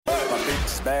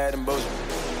bad and bullshit.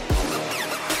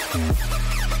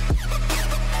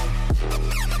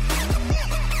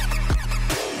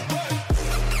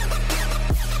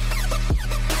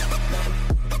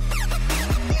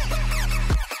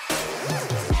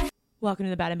 Welcome to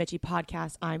the Bad and Bitchy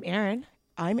podcast. I'm Erin.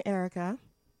 I'm Erica.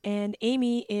 And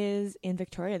Amy is in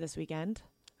Victoria this weekend.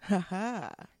 Haha.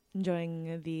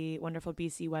 Enjoying the wonderful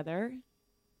BC weather,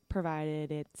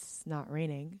 provided it's not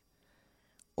raining.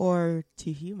 Or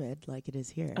too humid like it is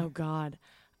here. Oh, God.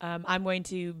 I'm going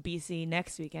to BC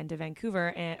next weekend to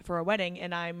Vancouver for a wedding,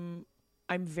 and I'm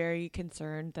very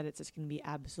concerned that it's just going to be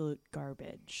absolute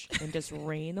garbage and just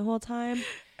rain the whole time.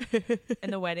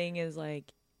 And the wedding is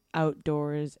like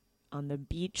outdoors on the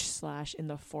beach / in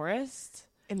the forest.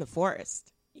 In the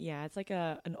forest? Yeah, it's like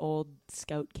an old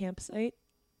scout campsite.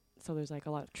 So there's like a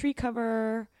lot of tree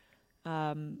cover. But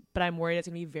I'm worried it's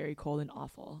going to be very cold and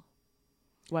awful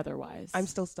weather-wise. I'm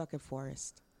still stuck at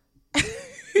forest.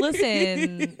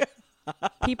 Listen,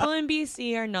 people in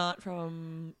BC are not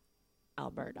from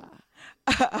Alberta.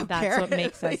 That's what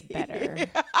makes us better.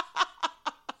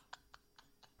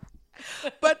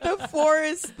 But the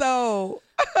forest, though.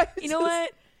 You know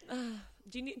what?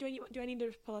 Do I need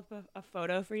to pull up a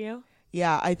photo for you?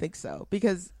 Yeah, I think so.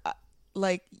 Because,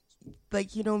 like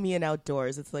you know me and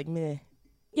outdoors, it's like meh.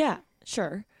 Yeah,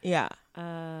 sure. Yeah.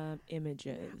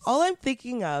 Images. All I'm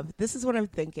thinking of, this is what I'm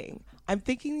thinking. I'm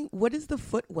thinking, what is the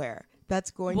footwear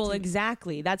that's going to... Well,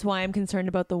 exactly. That's why I'm concerned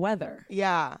about the weather.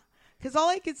 Yeah. Because all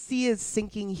I could see is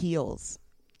sinking heels.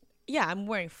 Yeah, I'm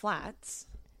wearing flats.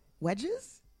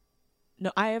 Wedges?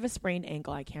 No, I have a sprained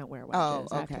ankle. I can't wear wedges.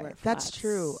 Oh, okay. That's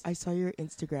true. I saw your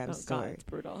Instagram story. God, it's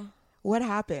brutal. What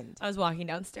happened? I was walking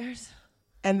downstairs.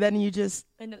 And then you just...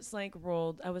 And it's like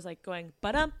rolled. I was like going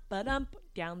ba-dump, ba-dump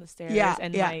down the stairs. Yeah,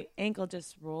 and yeah. my ankle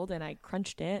just rolled and I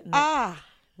crunched it. And it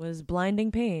was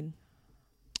blinding pain.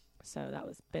 So that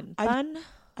was been fun.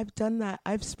 I've done that.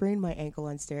 I've sprained my ankle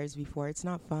on stairs before. It's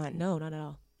not fun. No, not at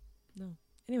all. No.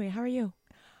 Anyway, how are you?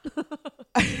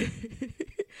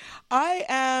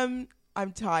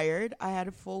 I'm tired. I had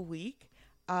a full week.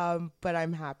 But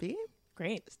I'm happy.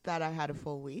 Great. That I had a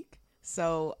full week.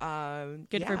 So,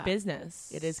 good for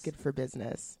business. It is good for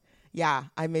business. Yeah,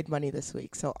 I made money this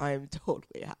week, so I'm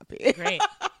totally happy. Great.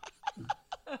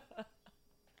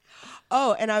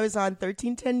 Oh, and I was on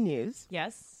 1310 News.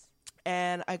 Yes.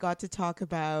 And I got to talk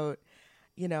about,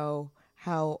 you know,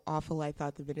 how awful I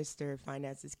thought the Minister of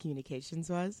Finance's communications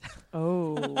was.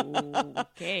 Oh,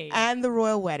 okay. And the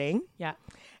royal wedding. Yeah.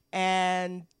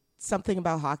 And something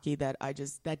about hockey that I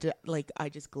just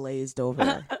glazed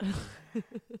over.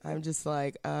 I'm just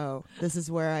like, oh, this is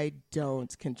where I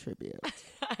don't contribute.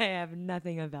 I have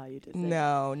nothing of value to say.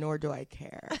 No, nor do I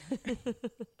care.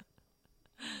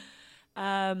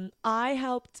 I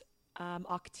helped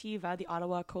Octiva, the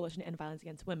Ottawa Coalition to End Violence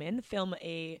Against Women, film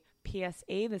a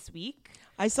PSA this week.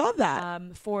 I saw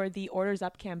that. For the Orders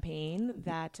Up campaign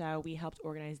that we helped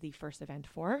organize the first event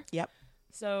for. Yep.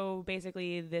 So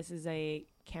basically, this is a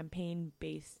campaign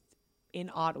based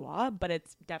in Ottawa, but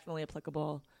it's definitely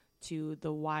applicable to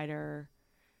the wider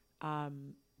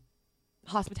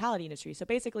hospitality industry. So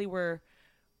basically, we're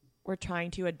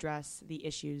trying to address the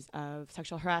issues of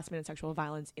sexual harassment and sexual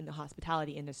violence in the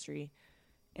hospitality industry.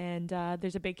 And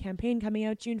there's a big campaign coming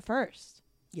out June 1st.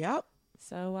 Yep.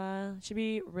 So it should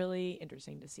be really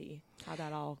interesting to see how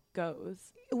that all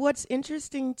goes. What's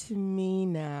interesting to me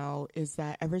now is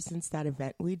that ever since that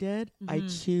event we did, I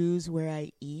choose where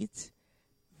I eat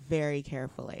very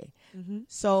carefully. Mm-hmm.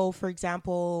 So, for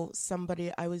example,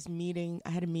 I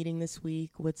had a meeting this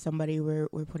week with somebody. We're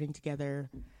putting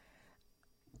together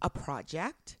a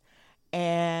project,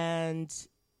 and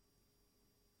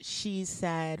she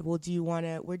said, well, where do you want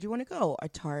to go?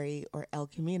 Atari or El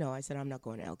Camino? I said, I'm not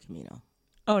going to El Camino.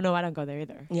 Oh, no, I don't go there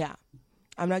either. Yeah.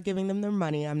 I'm not giving them their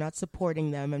money. I'm not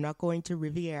supporting them. I'm not going to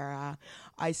Riviera.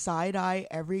 I side-eye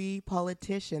every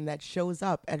politician that shows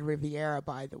up at Riviera,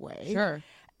 by the way. Sure.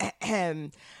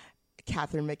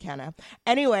 Catherine McKenna.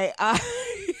 Anyway, I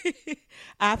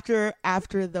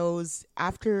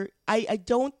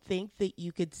don't think that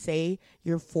you could say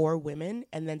you're for women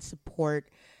and then support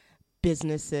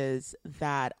businesses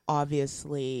that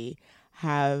obviously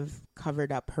have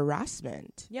covered up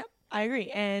harassment. Yep, I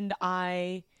agree. And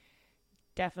I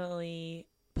definitely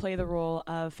play the role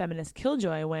of feminist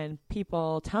killjoy when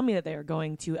people tell me that they're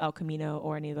going to El Camino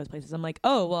or any of those places. I'm like,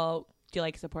 oh, well, do you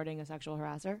like supporting a sexual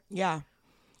harasser? Yeah.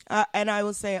 And I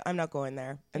will say, I'm not going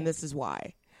there. And this is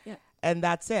why. Yeah. And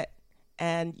that's it.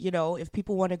 And, you know, if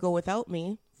people want to go without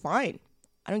me, fine.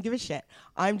 I don't give a shit.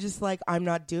 I'm just like, I'm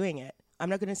not doing it. I'm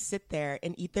not going to sit there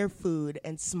and eat their food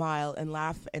and smile and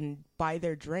laugh and buy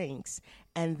their drinks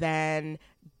and then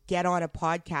get on a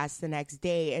podcast the next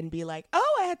day and be like,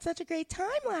 oh, I had such a great time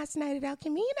last night at El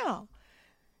Camino.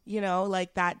 You know,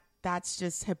 like that's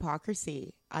just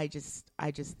hypocrisy. I just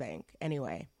think.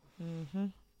 Anyway.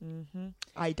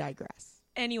 I digress.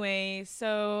 Anyway,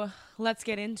 so let's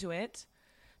get into it.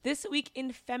 This week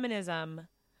in feminism,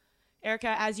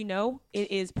 Erica, as you know, it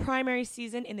is primary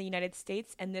season in the United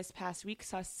States, and this past week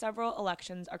saw several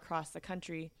elections across the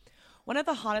country. One of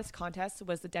the hottest contests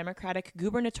was the Democratic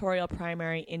gubernatorial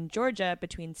primary in Georgia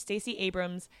between Stacey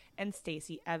Abrams and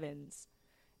Stacey Evans.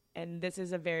 And this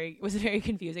was very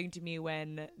confusing to me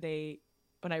when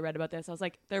I read about this. I was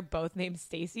like, they're both named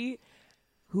Stacey.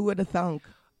 Who would have thunk?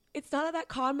 It's not that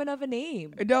common of a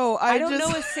name. No, I don't know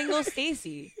a single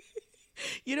Stacey.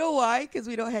 You know why? Because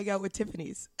we don't hang out with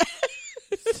Tiffany's.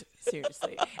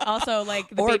 Seriously. Also, like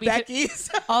or Becky's.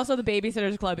 Also, the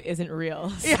Babysitters Club isn't real.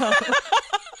 So. Yeah.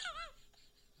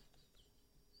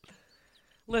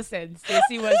 Listen,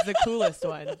 Stacey was the coolest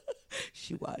one.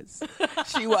 She was.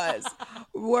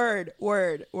 Word.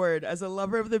 As a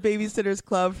lover of the Babysitters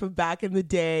Club from back in the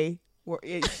day,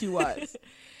 she was.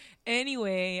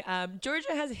 Anyway,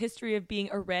 Georgia has a history of being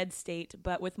a red state,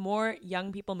 but with more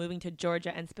young people moving to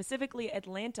Georgia and specifically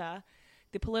Atlanta,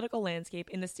 the political landscape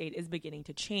in the state is beginning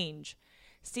to change.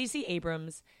 Stacey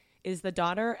Abrams is the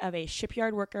daughter of a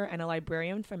shipyard worker and a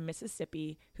librarian from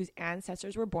Mississippi whose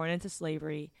ancestors were born into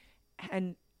slavery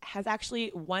and has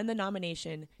actually won the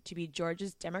nomination to be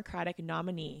Georgia's Democratic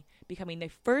nominee, becoming the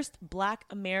first Black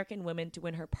American woman to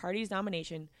win her party's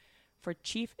nomination for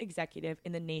chief executive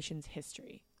in the nation's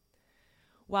history.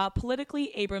 While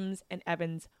politically Abrams and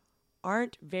Evans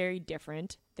aren't very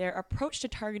different, their approach to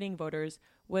targeting voters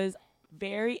was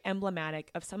very emblematic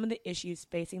of some of the issues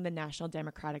facing the National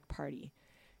Democratic Party.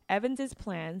 Evans's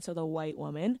plan, so the white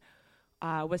woman,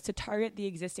 was to target the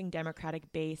existing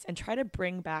Democratic base and try to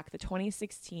bring back the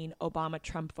 2016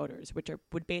 Obama-Trump voters, which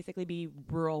would basically be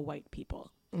rural white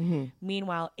people. Mm-hmm.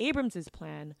 Meanwhile, Abrams's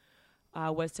plan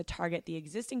was to target the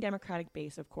existing Democratic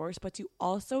base, of course, but to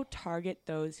also target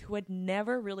those who had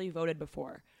never really voted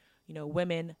before, you know,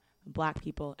 women, Black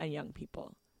people, and young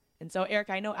people. And so, Eric,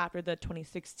 I know after the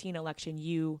 2016 election,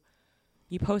 you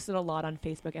posted a lot on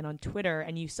Facebook and on Twitter,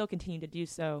 and you still continue to do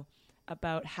so,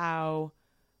 about how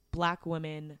Black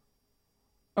women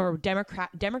or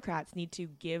Democrats need to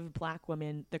give Black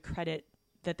women the credit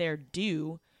that they're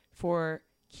due for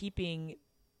keeping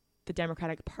the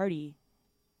Democratic Party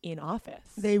in office.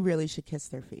 They really should kiss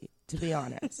their feet, to be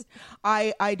honest.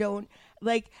 I don't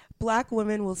like Black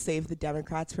women will save the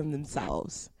Democrats from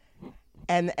themselves.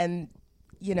 And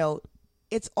you know,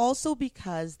 it's also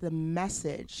because the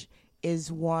message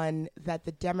is one that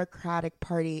the Democratic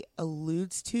Party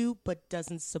alludes to but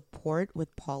doesn't support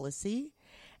with policy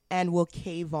and will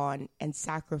cave on and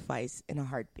sacrifice in a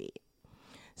heartbeat.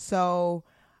 So,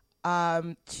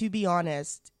 to be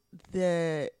honest,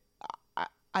 I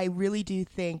really do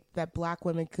think that Black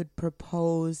women could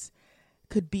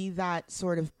be that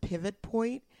sort of pivot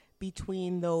point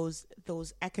between those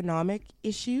economic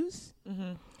issues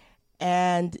mm-hmm.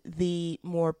 and the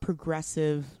more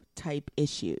progressive type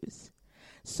issues.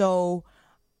 So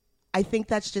I think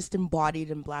that's just embodied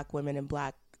in Black women and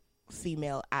Black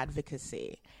female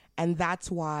advocacy. And that's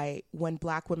why when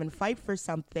Black women fight for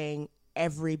something,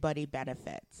 everybody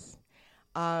benefits.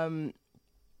 I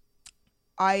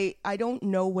don't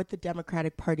know what the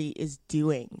Democratic Party is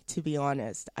doing, to be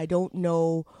honest. I don't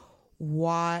know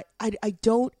why. I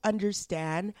don't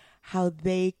understand how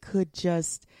they could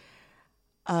just,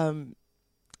 how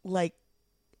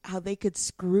they could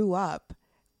screw up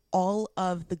all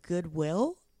of the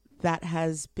goodwill that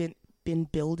has been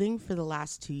building for the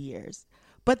last 2 years.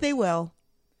 But they will,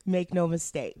 make no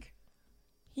mistake.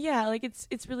 Yeah, like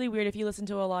it's really weird if you listen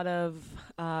to a lot of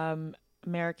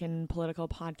American political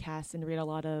podcasts and read a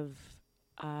lot of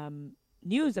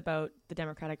news about the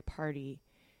Democratic Party.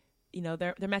 You know,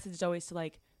 their message is always to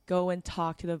like go and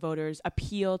talk to the voters,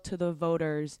 appeal to the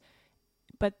voters,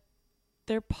 but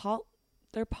their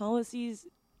policies,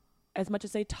 as much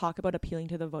as they talk about appealing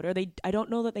to the voter, I don't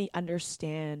know that they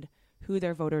understand who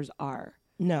their voters are.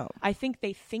 No. I think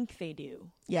they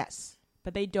do. Yes.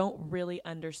 But they don't really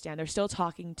understand. They're still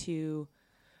talking to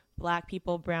Black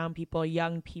people, brown people,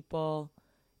 young people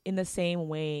in the same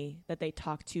way that they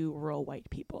talk to rural white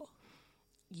people.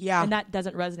 Yeah. And that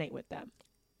doesn't resonate with them.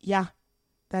 Yeah,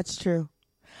 that's true.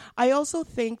 I also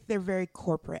think they're very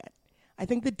corporate. I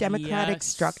think the Democratic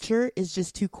structure is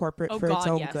just too corporate for its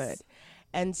own good.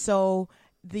 And so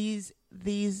these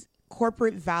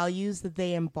corporate values that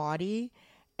they embody,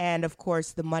 and of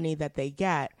course the money that they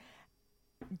get,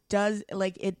 does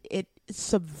like it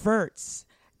subverts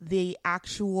the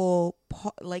actual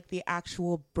the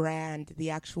actual brand, the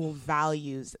actual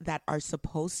values that are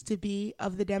supposed to be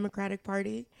of the Democratic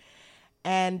Party,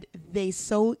 and they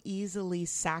so easily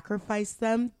sacrifice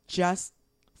them just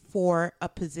for a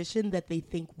position that they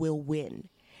think will win,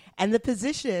 and the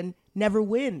position never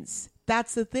wins.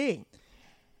 That's the thing.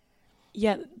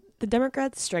 Yeah, the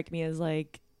Democrats strike me as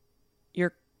like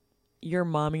your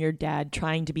mom and your dad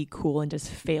trying to be cool and just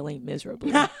failing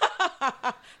miserably.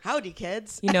 Howdy,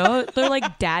 kids. You know, they're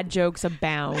like dad jokes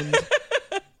abound.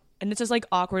 And it's just like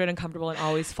awkward and uncomfortable and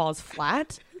always falls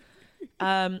flat.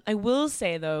 I will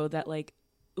say, though, that like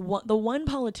the one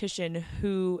politician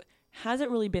who hasn't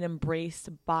really been embraced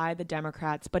by the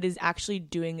Democrats, but is actually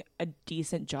doing a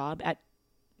decent job at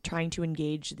trying to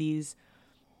engage these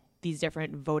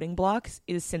different voting blocks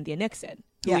is Cynthia Nixon,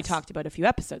 who we talked about a few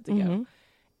episodes ago. Mm-hmm.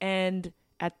 And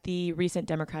at the recent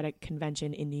Democratic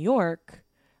convention in New York,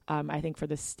 I think for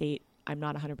the state, I'm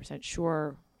not 100%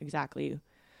 sure exactly,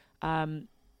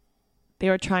 they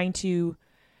were trying to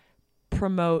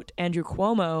promote Andrew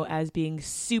Cuomo as being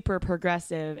super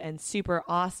progressive and super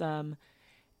awesome.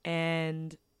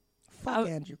 And fuck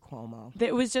Andrew Cuomo.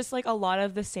 It was just like a lot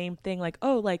of the same thing. Like,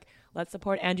 oh, like let's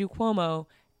support Andrew Cuomo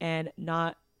and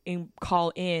not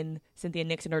call in Cynthia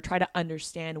Nixon or try to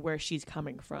understand where she's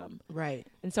coming from. Right.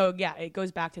 And so, yeah, it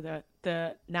goes back to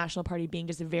the National Party being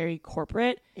just very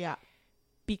corporate. Yeah.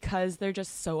 Because they're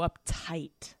just so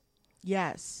uptight.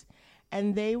 Yes.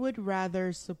 And they would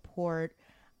rather support,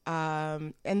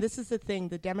 and this is the thing,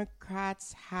 the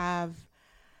Democrats have,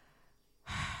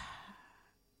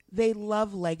 they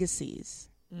love legacies.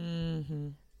 Mm-hmm.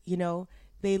 You know,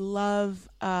 they love,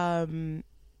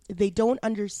 they don't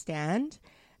understand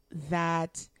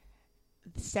that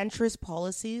centrist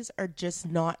policies are just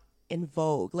not in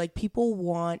vogue. Like, people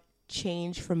want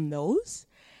change from those.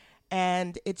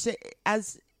 And it's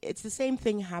the same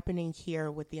thing happening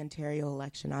here with the Ontario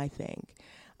election, I think.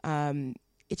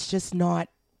 It's just not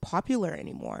popular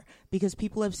anymore because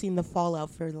people have seen the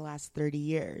fallout for the last 30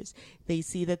 years. They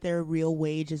see that their real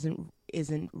wage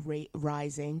isn't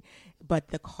rising, but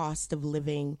the cost of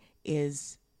living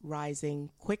is rising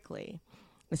quickly,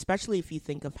 especially if you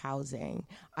think of housing.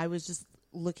 I was just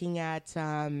looking at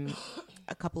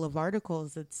a couple of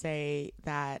articles that say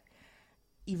that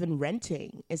even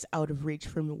renting is out of reach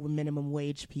for minimum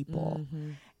wage people.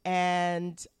 Mm-hmm.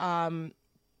 And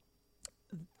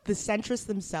the centrists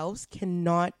themselves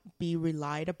cannot be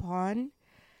relied upon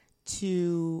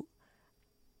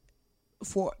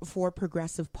for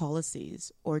progressive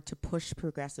policies or to push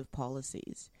progressive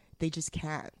policies. They just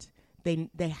can't.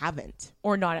 They haven't.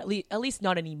 Or not, at least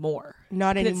not anymore.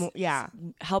 Not anymore, yeah.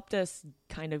 Helped us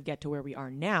kind of get to where we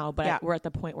are now, but we're at the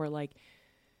point where, like,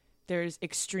 there's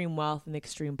extreme wealth and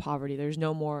extreme poverty. There's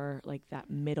no more, like,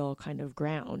 that middle kind of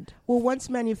ground. Well, once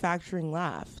manufacturing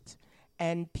left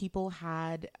and people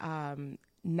had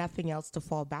nothing else to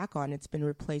fall back on, it's been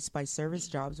replaced by service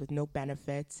jobs with no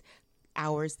benefits,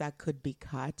 hours that could be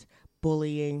cut,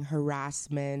 bullying,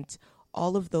 harassment.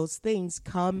 All of those things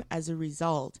come as a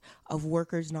result of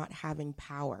workers not having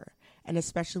power, and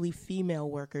especially female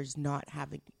workers not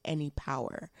having any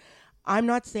power. I'm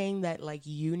not saying that like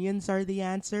unions are the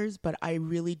answers, but I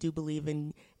really do believe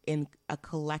in a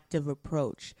collective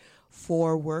approach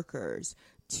for workers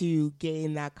to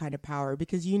gain that kind of power,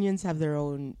 because unions have their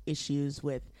own issues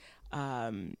with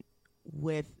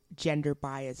gender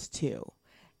bias too.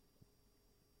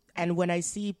 And when I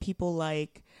see people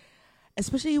like,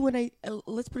 especially when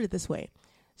let's put it this way.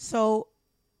 So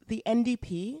the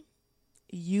NDP,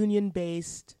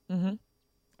 union-based, mm-hmm.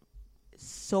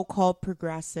 so-called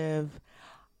progressive,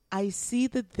 I see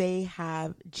that they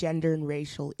have gender and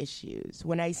racial issues.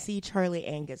 When I see Charlie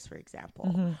Angus, for example,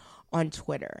 mm-hmm. on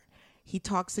Twitter, he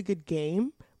talks a good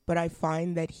game, but I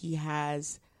find that he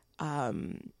has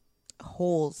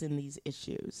holes in these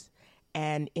issues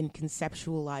and in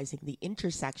conceptualizing the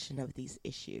intersection of these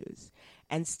issues,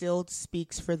 and still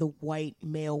speaks for the white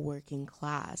male working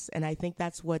class. And I think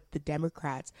that's what the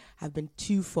Democrats have been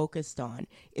too focused on,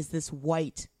 is this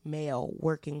white male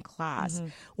working class. Mm-hmm.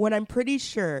 When I'm pretty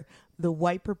sure the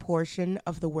white proportion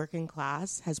of the working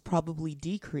class has probably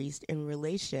decreased in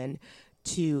relation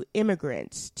to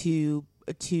immigrants, to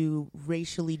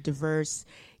racially diverse,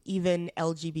 even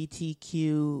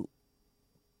LGBTQ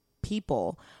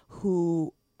people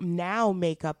who now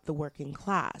make up the working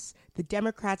class. The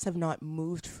Democrats have not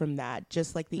moved from that,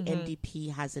 just like the mm-hmm.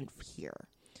 NDP hasn't here.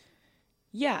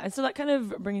 Yeah, and so that kind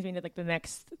of brings me to like the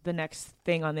next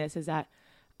thing on this is that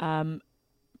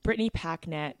Brittany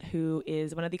Packnett, who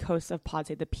is one of the hosts of Pod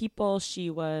Save the People. She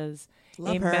was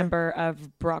Love her. member of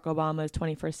Barack Obama's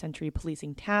 21st Century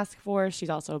Policing Task Force. She's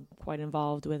also quite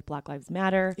involved with Black Lives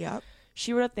Matter. Yep.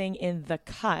 She wrote a thing in The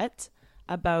Cut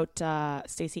about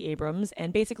Stacey Abrams,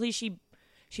 and basically she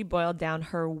boiled down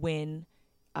her win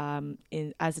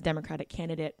as a Democratic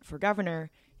candidate for governor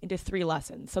into 3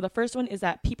 lessons. So the first one is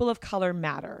that people of color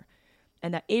matter,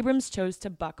 and that Abrams chose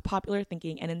to buck popular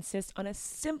thinking and insist on a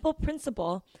simple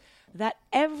principle that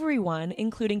everyone,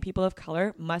 including people of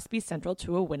color, must be central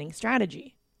to a winning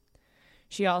strategy.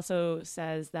 She also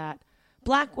says that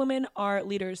Black women are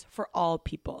leaders for all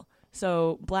people.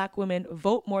 So Black women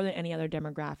vote more than any other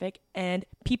demographic, and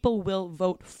people will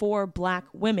vote for Black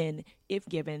women if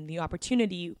given the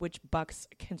opportunity, which bucks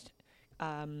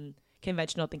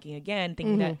conventional thinking again,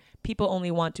 thinking that people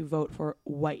only want to vote for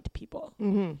white people.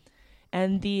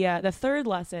 And the third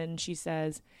lesson, she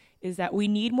says, is that we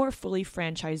need more fully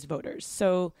franchised voters.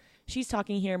 So she's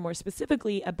talking here more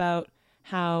specifically about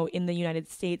how in the United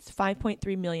States,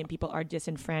 5.3 million people are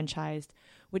disenfranchised,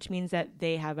 which means that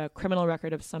they have a criminal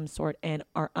record of some sort and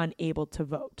are unable to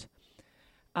vote.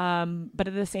 But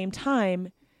at the same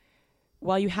time,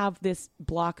 while you have this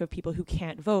block of people who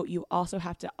can't vote, you also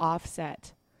have to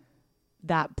offset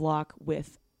that block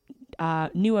with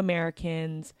new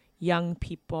Americans, young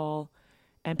people,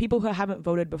 and people who haven't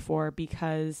voted before,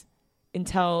 because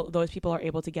until those people are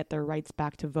able to get their rights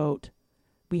back to vote,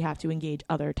 we have to engage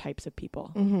other types of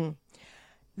people.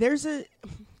 There's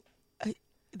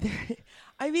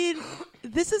I mean,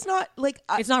 this is not like...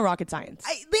 it's not rocket science.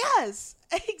 Yes,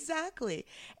 exactly.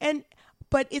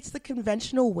 But it's the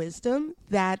conventional wisdom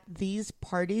that these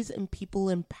parties and people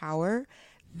in power,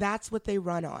 that's what they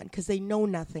run on, because they know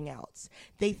nothing else.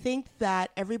 They think that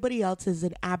everybody else is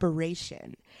an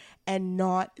aberration and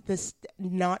not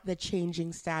the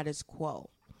changing status quo.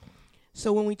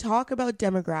 So when we talk about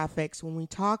demographics, when we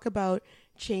talk about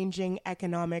changing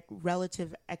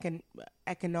relative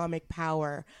economic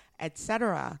power,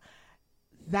 etc.,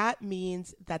 that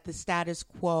means that the status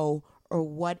quo, or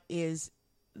what is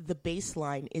the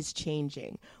baseline, is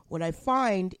changing. What I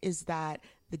find is that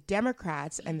the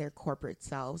Democrats and their corporate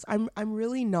selves, I'm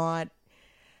really not,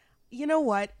 you know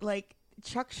what, like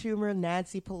Chuck Schumer,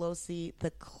 Nancy Pelosi,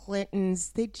 the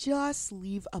Clintons, they just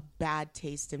leave a bad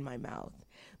taste in my mouth,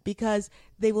 because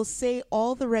they will say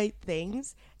all the right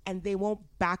things and they won't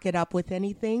back it up with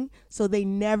anything. So they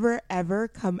never, ever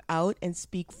come out and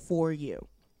speak for you.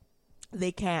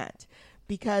 They can't,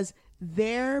 because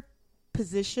their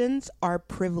positions are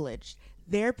privileged.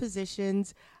 Their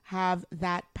positions have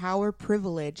that power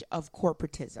privilege of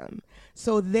corporatism.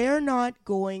 So they're not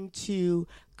going to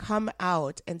come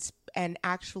out and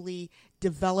actually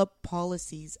develop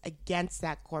policies against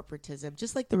that corporatism,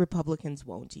 just like the Republicans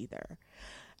won't either.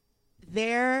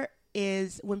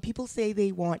 When people say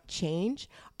they want change,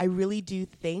 I really do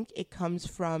think it comes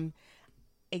from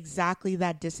exactly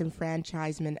that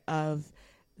disenfranchisement of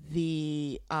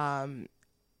the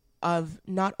of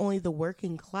not only the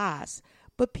working class,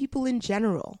 but people in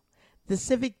general. The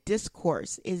civic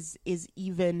discourse they're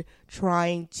even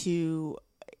trying to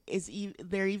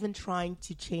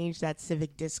change that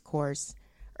civic discourse.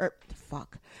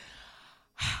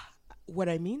 What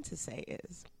I mean to say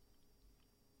is,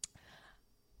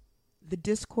 the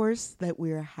discourse that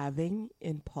we're having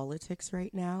in politics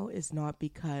right now is not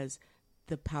because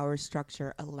the power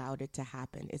structure allowed it to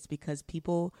happen. It's because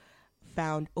people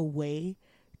found a way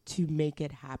to make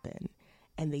it happen.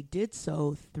 And they did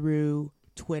so through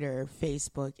Twitter,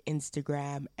 Facebook,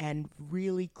 Instagram, and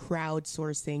really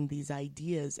crowdsourcing these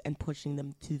ideas and pushing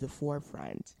them to the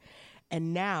forefront.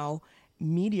 And now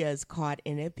media is caught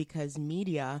in it, because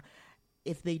media,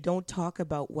 if they don't talk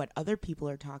about what other people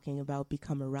are talking about,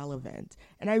 become irrelevant.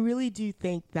 And I really do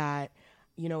think that,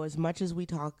 as much as we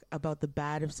talk about the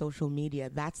bad of social media,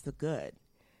 that's the good.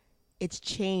 It's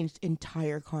changed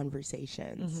entire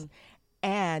conversations.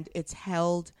 And it's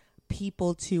held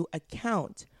people to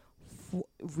account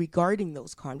regarding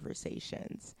those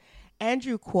conversations.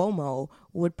 Andrew Cuomo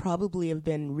would probably have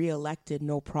been reelected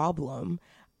no problem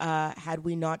had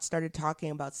we not started talking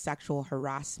about sexual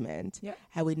harassment,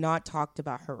 had we not talked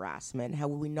about harassment, had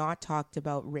we not talked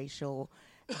about racial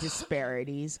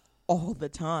disparities all the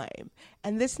time.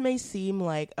 And this may seem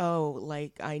like,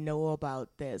 I know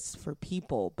about this for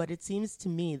people, but it seems to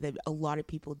me that a lot of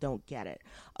people don't get it.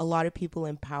 A lot of people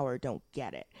in power don't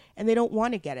get it. And they don't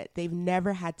want to get it. They've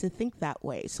never had to think that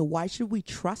way. So why should we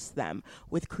trust them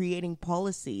with creating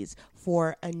policies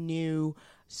for a new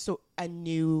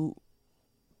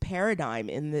paradigm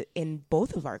in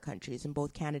both of our countries, in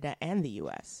both Canada and the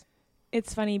US?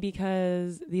 It's funny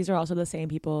because these are also the same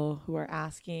people who are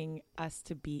asking us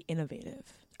to be innovative.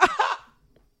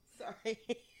 Sorry.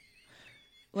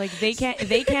 Like they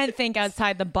can't think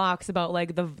outside the box about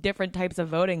like the different types of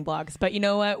voting blocks. But you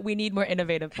know what? We need more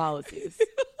innovative policies.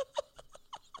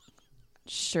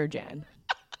 Sure, Jan.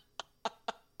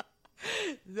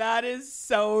 That is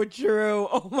so true.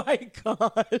 Oh my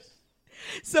gosh.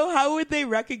 So how would they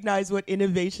recognize what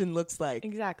innovation looks like?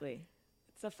 Exactly.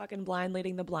 It's a fucking blind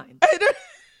leading the blind.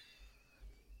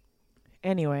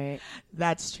 Anyway.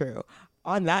 That's true.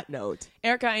 On that note.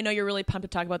 Erica, I know you're really pumped to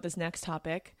talk about this next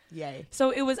topic. Yay.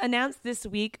 So it was announced this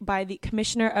week by the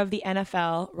commissioner of the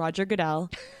NFL, Roger Goodell,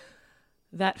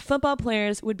 that football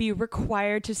players would be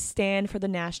required to stand for the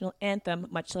national anthem,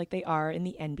 much like they are in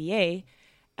the NBA,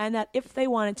 and that if they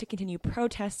wanted to continue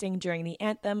protesting during the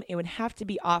anthem, it would have to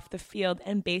be off the field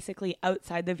and basically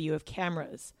outside the view of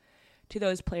cameras. To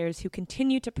those players who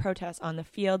continue to protest on the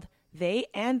field, they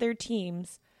and their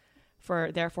teams,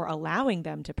 for therefore allowing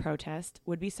them to protest,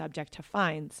 would be subject to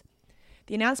fines.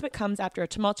 The announcement comes after a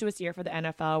tumultuous year for the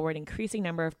NFL, where an increasing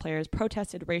number of players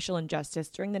protested racial injustice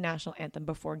during the national anthem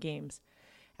before games.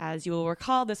 As you will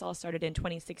recall, this all started in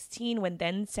 2016 when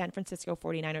then San Francisco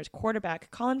 49ers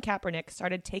quarterback Colin Kaepernick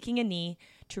started taking a knee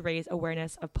to raise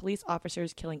awareness of police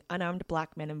officers killing unarmed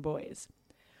black men and boys.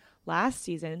 Last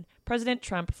season, President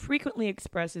Trump frequently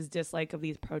expressed his dislike of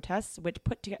these protests, which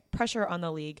put pressure on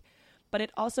the league, but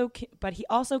he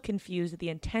also confused the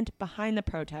intent behind the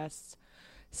protests,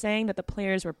 saying that the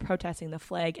players were protesting the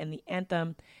flag and the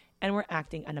anthem and were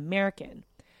acting un-American.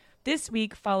 This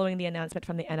week, following the announcement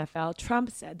from the NFL, Trump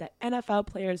said that NFL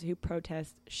players who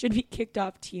protest should be kicked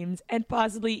off teams and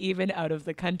possibly even out of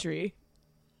the country.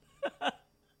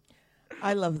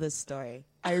 I love this story.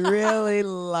 I really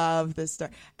love this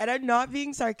story. And I'm not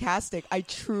being sarcastic. I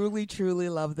truly, truly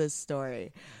love this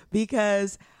story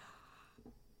because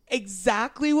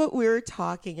exactly what we were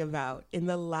talking about in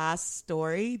the last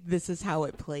story, this is how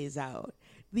it plays out.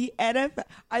 The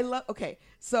NFL, okay,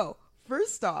 so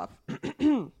first off,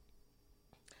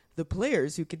 the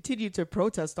players who continue to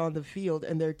protest on the field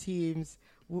and their teams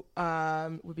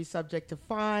would be subject to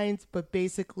fines, but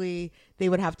basically they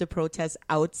would have to protest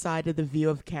outside of the view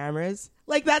of cameras.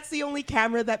 Like, that's the only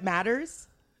camera that matters.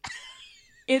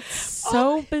 It's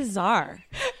so bizarre.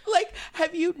 Like,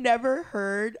 have you never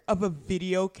heard of a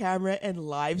video camera and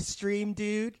live stream,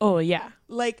 dude? Oh, yeah.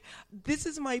 Like, this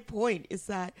is my point, is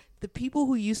that the people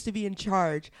who used to be in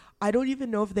charge, I don't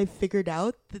even know if they figured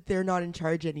out that they're not in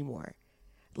charge anymore.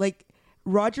 Like,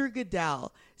 Roger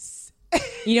Goodell.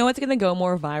 You know what's going to go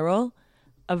more viral?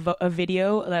 A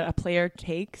video that a player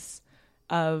takes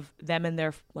of them and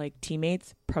their like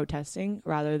teammates protesting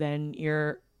rather than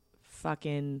your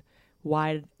fucking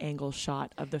wide angle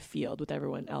shot of the field with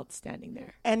everyone else standing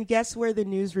there. And guess where the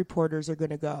news reporters are going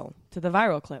to go? To the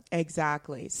viral clip.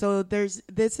 Exactly. So this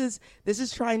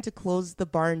is trying to close the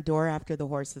barn door after the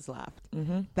horses left.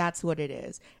 Mm-hmm. That's what it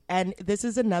is. And this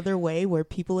is another way where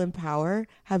people in power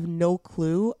have no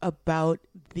clue about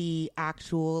the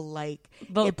actual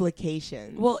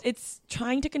implications. Well, it's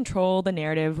trying to control the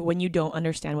narrative when you don't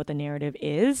understand what the narrative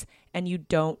is and you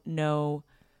don't know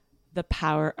the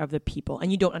power of the people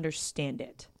and you don't understand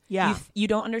it. Yeah. You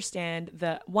don't understand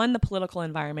the political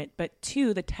environment, but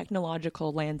two, the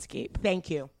technological landscape. Thank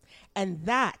you. And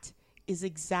that is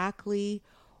exactly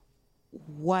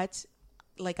what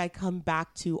I come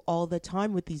back to all the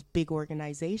time with these big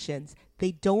organizations.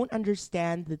 They don't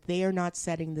understand that they are not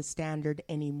setting the standard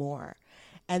anymore.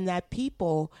 And that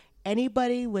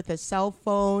anybody with a cell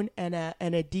phone and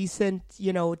a decent,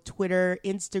 Twitter,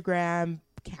 Instagram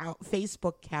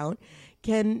Facebook count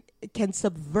can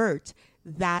subvert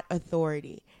that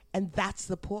authority, and that's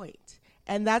the point.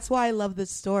 And that's why I love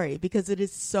this story, because it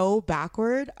is so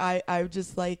backward. I'm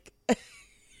just like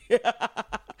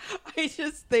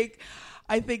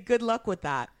I think good luck with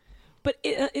that. But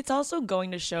it's also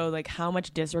going to show like how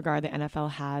much disregard the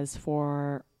NFL has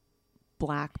for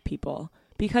black people,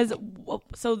 because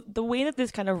so the way that this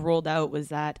kind of rolled out was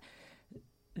that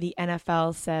the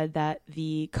NFL said that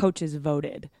the coaches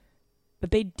voted,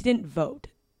 but they didn't vote.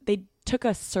 They took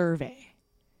a survey,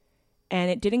 and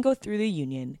it didn't go through the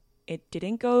union. It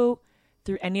didn't go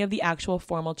through any of the actual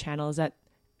formal channels that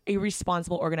a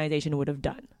responsible organization would have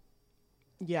done.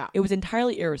 Yeah. It was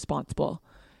entirely irresponsible.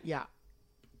 Yeah.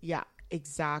 Yeah,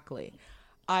 exactly.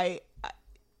 I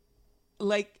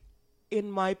like, in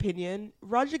my opinion,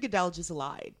 Roger Goodell just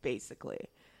lied, basically.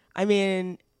 I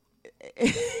mean,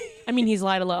 he's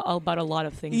lied about a lot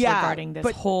of things regarding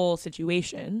this whole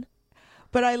situation.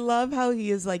 But I love how he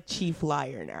is like chief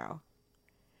liar now.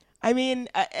 I mean,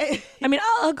 I mean,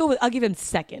 I'll give him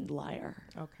second liar.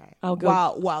 okay. I'll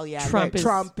go. Well, yeah.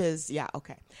 Trump is yeah.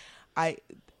 Okay.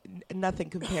 Nothing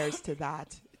compares to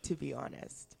that, to be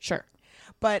honest. Sure.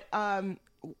 But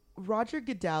Roger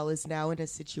Goodell is now in a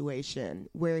situation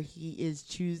where he is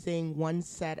choosing one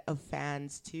set of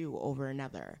fans too over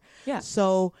another. Yeah.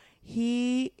 So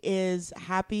he is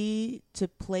happy to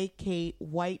placate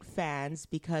white fans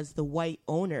because the white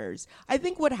owners, I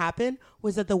think what happened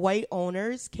was that the white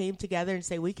owners came together and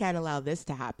say, we can't allow this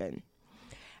to happen.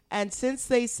 And since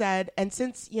they said, and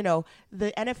since, you know,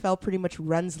 the NFL pretty much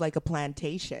runs like a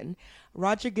plantation,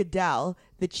 Roger Goodell,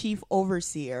 the chief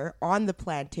overseer on the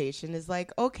plantation, is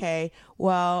like, okay,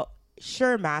 well,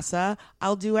 sure, massa,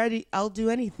 I'll do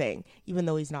anything, even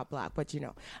though he's not black, but you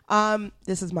know,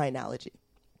 this is my analogy.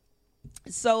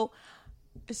 So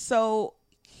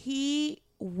he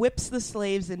whips the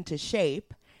slaves into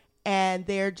shape, and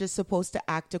they're just supposed to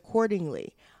act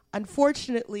accordingly.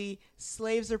 Unfortunately,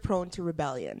 slaves are prone to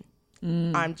rebellion.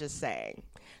 I'm just saying.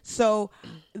 So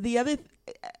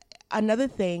another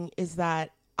thing is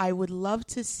that I would love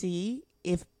to see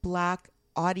if black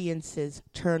audiences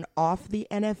turn off the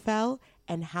NFL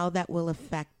and how that will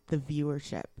affect the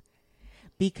viewership.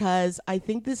 Because I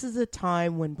think this is a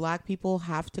time when black people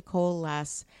have to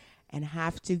coalesce and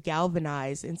have to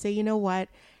galvanize and say, you know what,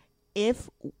 if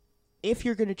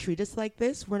you're going to treat us like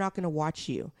this, we're not going to watch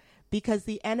you. Because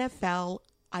the NFL,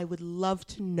 I would love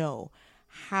to know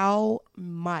how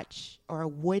much or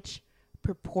which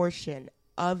proportion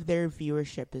of their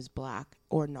viewership is black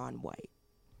or non-white.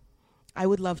 I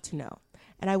would love to know.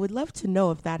 And I would love to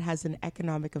know if that has an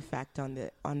economic effect on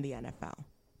the NFL.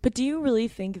 But do you really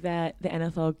think that the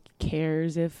NFL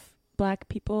cares if black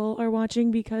people are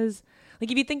watching? Because,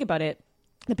 like, if you think about it,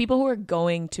 the people who are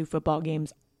going to football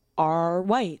games are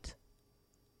white.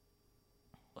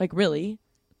 Like, really?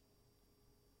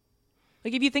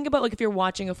 Like, if you think about, like, if you're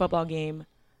watching a football game,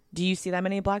 do you see that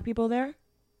many black people there?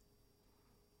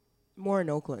 More in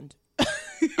Oakland.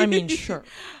 I mean, sure.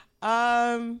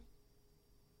 I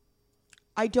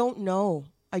don't know.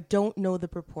 I don't know the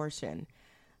proportion.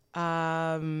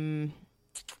 I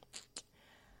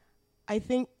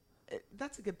think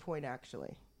that's a good point,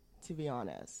 actually, to be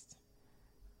honest.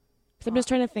 So I'm just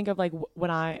trying to think of, like, when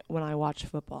I watch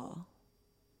football.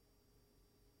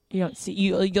 You don't see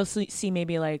you'll see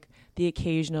maybe like the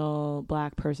occasional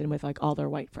black person with like all their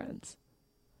white friends.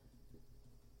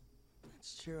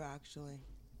 That's true, actually.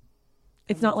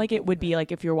 It's not like it would be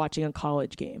like if you're watching a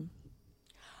college game.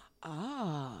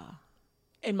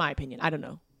 In my opinion, I don't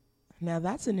know. Now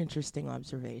that's an interesting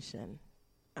observation,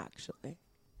 actually.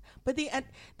 But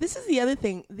this is the other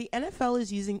thing. The NFL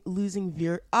is losing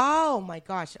viewer. Oh my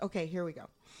gosh. Okay, here we go.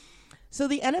 So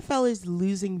the NFL is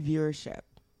losing viewership.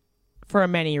 For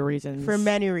many reasons.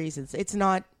 It's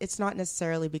not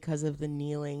necessarily because of the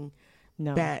kneeling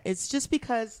ban. It's just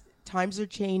because times are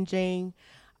changing.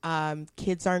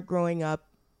 Kids aren't growing up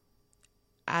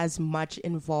as much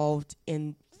involved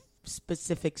in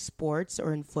specific sports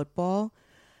or in football.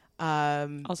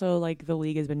 Also, like, the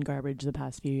league has been garbage the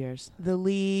past few years. The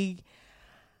league,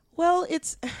 well,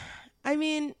 I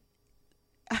mean...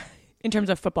 in terms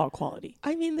of football quality.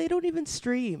 I mean, they don't even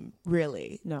stream,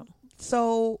 really. No.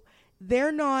 So...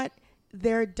 they're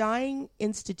a dying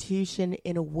institution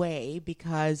in a way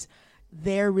because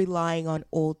they're relying on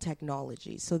old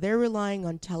technology. So they're relying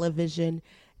on television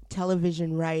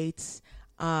rights,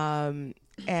 and,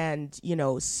 you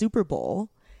know, Super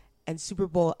Bowl and Super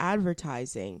Bowl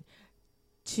advertising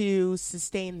to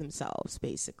sustain themselves,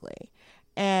 basically.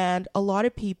 And a lot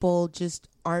of people just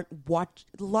a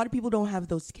lot of people don't have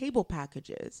those cable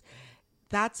packages.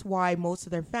 That's why most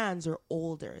of their fans are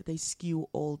older. They skew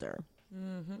older.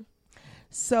 Mm-hmm.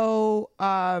 So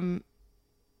I'm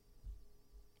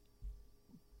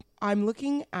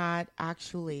looking at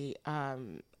actually a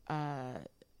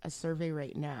survey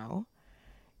right now.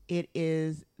 It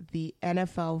is the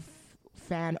NFL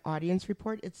fan audience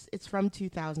report. It's from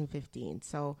 2015,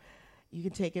 so you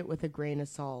can take it with a grain of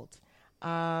salt.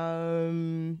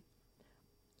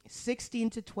 16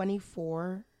 to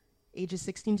 24. Ages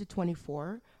 16 to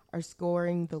 24 are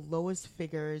scoring the lowest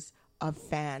figures of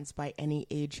fans by any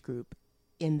age group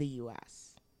in the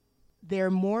U.S.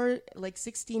 They're more like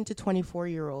 16 to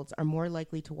 24-year-olds are more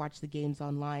likely to watch the games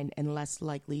online and less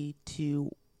likely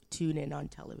to tune in on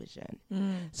television.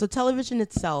 So television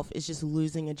itself is just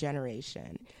losing a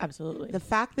generation. Absolutely. The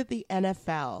fact that the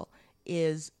NFL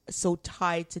is so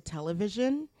tied to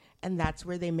television and that's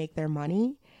where they make their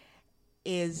money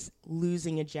is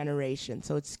losing a generation,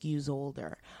 so it skews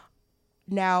older.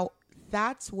 Now,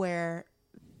 that's where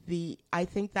I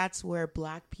think that's where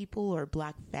Black people or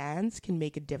Black fans can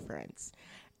make a difference.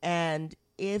 And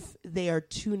if they are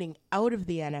tuning out of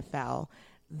the NFL,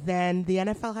 then the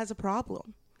NFL has a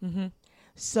problem. Mm-hmm.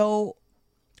 So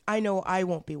I know I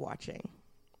won't be watching.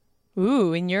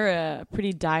 Ooh, and you're a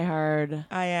pretty diehard.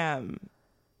 I am.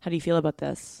 How do you feel about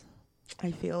this?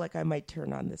 I feel like I might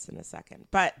turn on this in a second.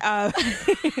 But I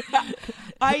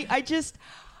just,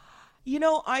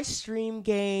 I stream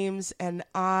games and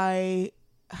I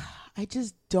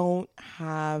just don't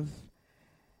have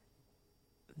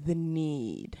the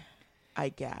need, I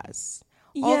guess.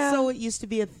 Yeah. Also, it used to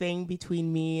be a thing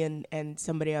between me and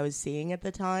somebody I was seeing at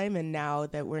the time. And now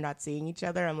that we're not seeing each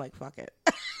other, I'm like, fuck it.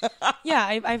 Yeah,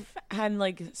 I've had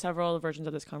like several versions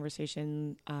of this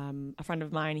conversation. A friend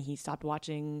of mine, he stopped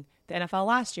watching the NFL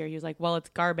last year. He was like, well, it's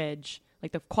garbage.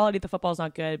 Like the quality of the football is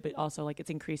not good, but also like it's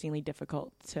increasingly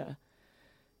difficult to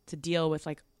deal with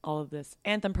like all of this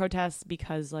anthem protests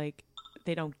because like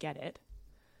they don't get it.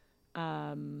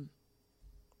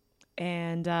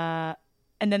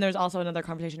 And then there's also another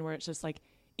conversation where it's just like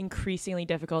increasingly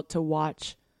difficult to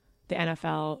watch the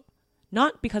NFL,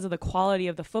 not because of the quality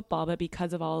of the football, but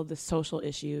because of all of the social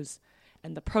issues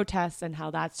and the protests and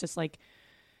how that's just like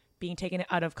being taken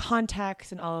out of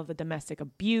context and all of the domestic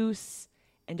abuse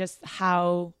and just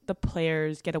how the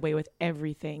players get away with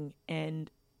everything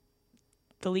and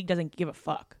the league doesn't give a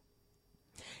fuck.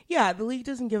 Yeah, the league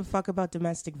doesn't give a fuck about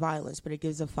domestic violence, but it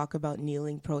gives a fuck about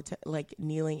kneeling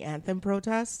anthem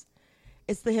protests.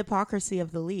 It's the hypocrisy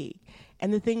of the league.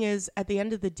 And the thing is, at the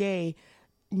end of the day,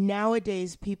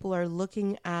 nowadays people are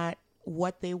looking at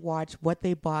what they watch, what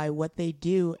they buy, what they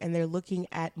do, and they're looking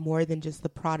at more than just the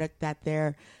product that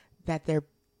they're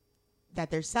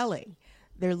selling.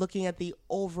 They're looking at the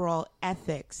overall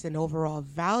ethics and overall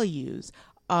values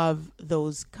of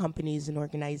those companies and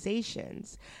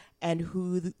organizations and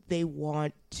who they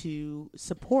want to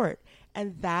support.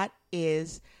 And that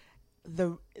is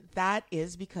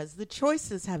because the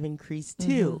choices have increased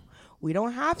too. Mm-hmm. We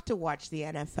don't have to watch the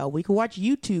NFL. We can watch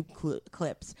YouTube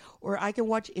clips, or I can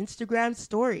watch Instagram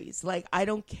stories. Like, I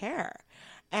don't care.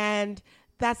 And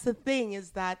that's the thing,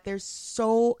 is that there's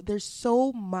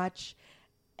so much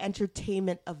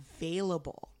entertainment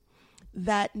available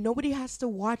that nobody has to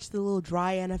watch the little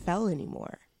dry NFL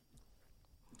anymore.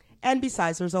 And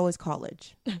besides, there's always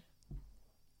college.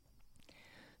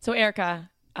 So,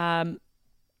 Erica,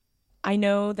 I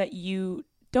know that you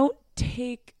don't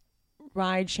take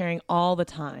ride sharing all the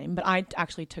time, but I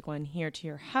actually took one here to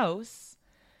your house.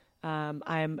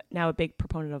 I'm now a big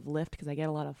proponent of Lyft because I get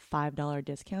a lot of $5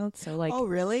 discounts. So like, oh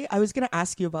really? I was gonna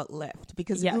ask you about Lyft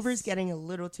because yes. Uber's getting a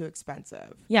little too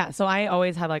expensive. Yeah, so I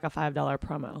always have like a $5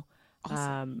 promo.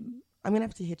 Awesome. I'm gonna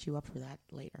have to hit you up for that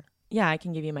later. Yeah, I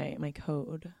can give you my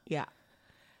code. Yeah.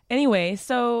 Anyway,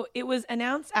 so it was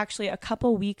announced actually a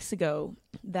couple weeks ago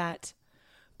that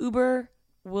Uber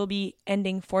will be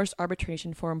ending forced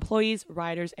arbitration for employees,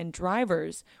 riders, and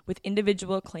drivers with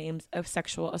individual claims of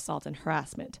sexual assault and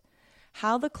harassment.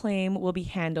 How the claim will be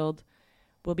handled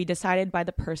will be decided by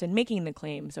the person making the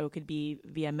claim. So it could be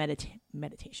via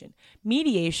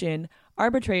mediation,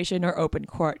 arbitration, or open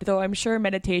court, though I'm sure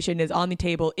meditation is on the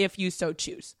table if you so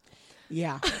choose.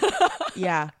 Yeah.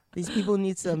 Yeah. These people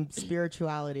need some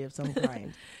spirituality of some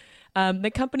kind.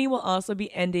 The company will also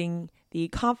be ending the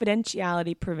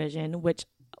confidentiality provision, which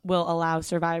will allow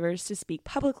survivors to speak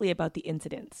publicly about the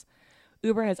incidents.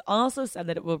 Uber has also said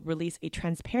that it will release a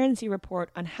transparency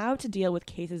report on how to deal with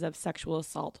cases of sexual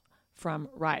assault from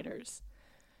riders.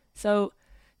 So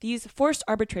these forced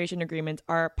arbitration agreements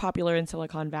are popular in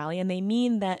Silicon Valley, and they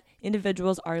mean that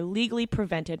individuals are legally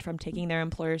prevented from taking their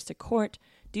employers to court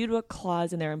due to a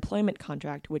clause in their employment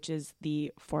contract, which is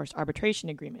the forced arbitration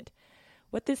agreement.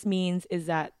 What this means is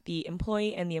that the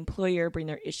employee and the employer bring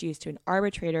their issues to an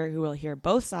arbitrator who will hear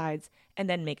both sides and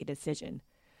then make a decision.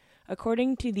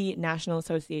 According to the National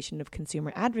Association of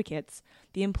Consumer Advocates,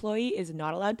 the employee is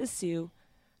not allowed to sue,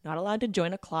 not allowed to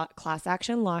join a class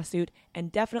action lawsuit,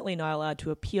 and definitely not allowed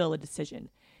to appeal a decision.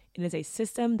 It is a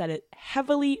system that it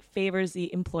heavily favors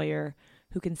the employer,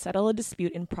 who can settle a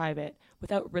dispute in private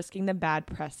without risking the bad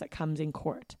press that comes in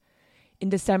court. In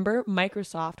December,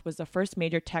 Microsoft was the first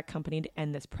major tech company to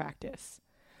end this practice.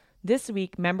 This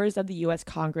week, members of the U.S.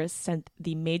 Congress sent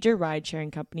the major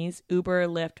ride-sharing companies, Uber,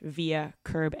 Lyft, Via,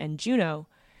 Curb, and Juno,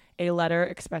 a letter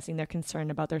expressing their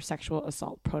concern about their sexual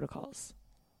assault protocols.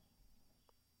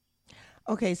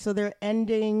 Okay, so they're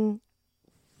ending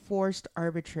forced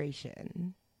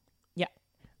arbitration. Yeah.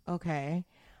 Okay.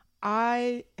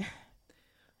 Oh,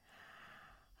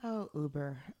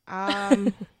 Uber.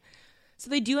 So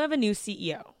they do have a new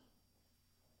CEO.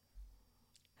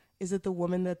 is it the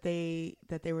woman that they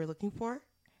were looking for?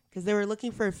 Because they were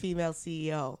looking for a female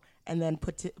CEO and then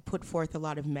put forth a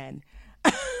lot of men.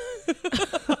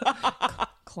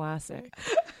 Classic.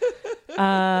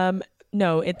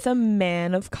 No, it's a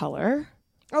man of color.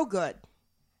 Oh, good.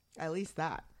 At least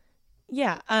that.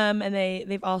 Yeah. And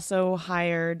they've also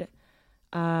hired,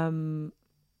 for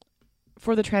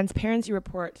the transparency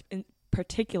report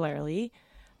particularly,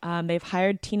 they've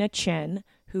hired Tina Chen,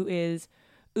 who is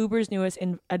Uber's newest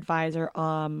advisor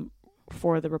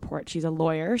for the report. She's a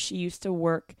lawyer. She used to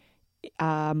work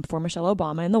for Michelle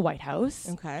Obama in the White House.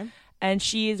 Okay. And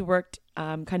she's worked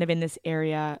kind of in this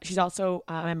area. She's also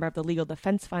a member of the Legal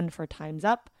Defense Fund for Time's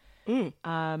Up,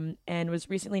 and was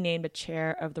recently named a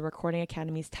chair of the Recording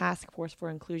Academy's Task Force for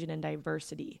Inclusion and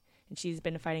Diversity. And she's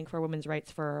been fighting for women's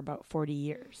rights for about 40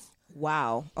 years.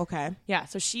 Wow. Okay. Yeah,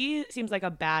 so she seems like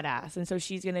a badass. And so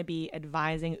she's going to be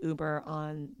advising Uber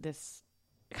on this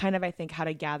kind of, I think, how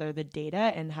to gather the data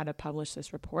and how to publish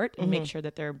this report and make sure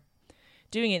that they're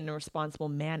doing it in a responsible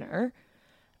manner.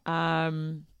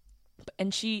 And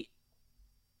she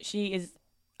is,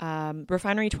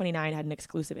 Refinery 29 had an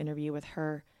exclusive interview with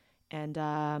her,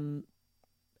 and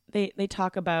they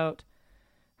talk about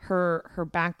her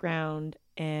background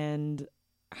and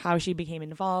how she became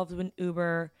involved with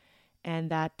Uber,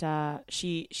 and that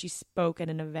she spoke at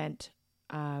an event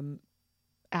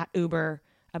at Uber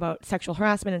about sexual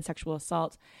harassment and sexual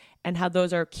assault, and how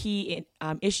those are key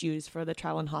issues for the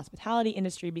travel and hospitality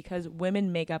industry because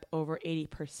women make up over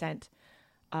 80%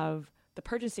 of the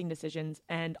purchasing decisions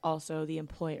and also the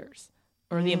employers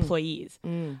or the employees.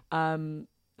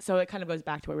 So it kind of goes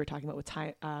back to what we were talking about with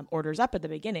orders up at the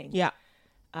beginning. Yeah.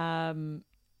 And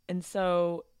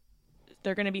so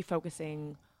they're going to be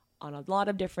focusing on a lot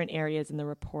of different areas in the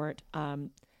report.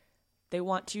 They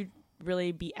want to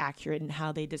really be accurate in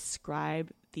how they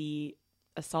describe the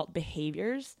assault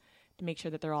behaviors to make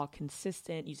sure that they're all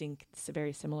consistent, using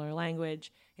very similar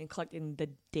language and collecting the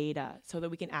data so that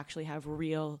we can actually have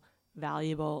real,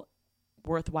 valuable,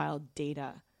 worthwhile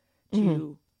data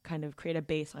to kind of create a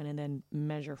baseline and then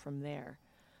measure from there.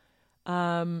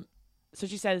 So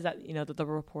she says that, that the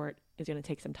report is going to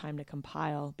take some time to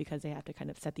compile because they have to kind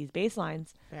of set these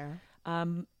baselines. Fair.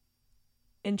 And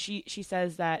she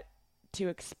says that to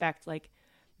expect like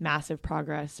massive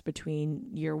progress between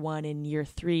year 1 and year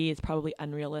 3 is probably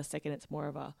unrealistic, and it's more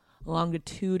of a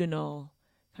longitudinal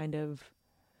kind of.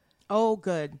 Oh,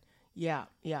 good. Yeah.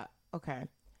 Okay.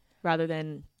 Rather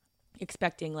than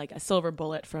expecting like a silver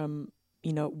bullet from,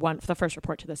 the first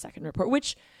report to the second report,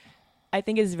 which I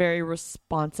think is very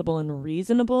responsible and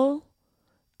reasonable,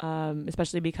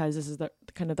 especially because this is the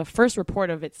kind of the first report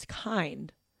of its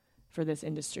kind for this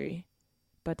industry.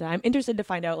 But I'm interested to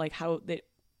find out like how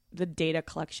the data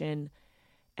collection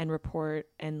and report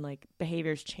and like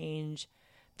behaviors change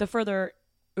the further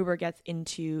Uber gets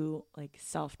into like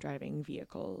self-driving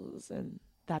vehicles and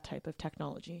that type of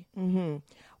technology.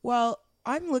 Well,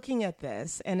 I'm looking at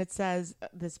this, and it says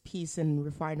this piece in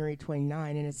Refinery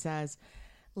 29, and it says,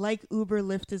 like Uber,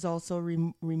 Lyft is also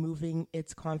removing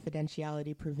its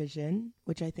confidentiality provision,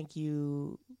 which I think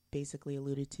you basically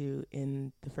alluded to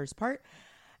in the first part.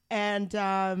 And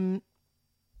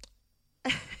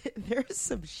there's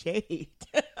some shade.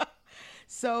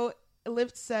 So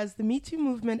Lyft says the Me Too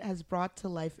movement has brought to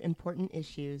life important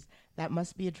issues that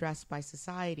must be addressed by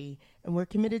society, and we're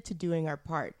committed to doing our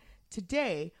part.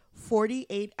 Today,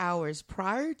 48 hours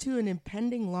prior to an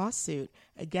impending lawsuit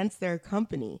against their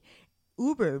company,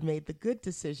 Uber made the good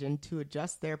decision to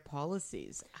adjust their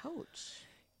policies. Ouch.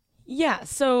 Yeah,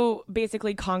 so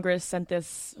basically Congress sent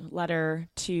this letter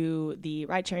to the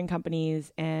ride-sharing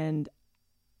companies, and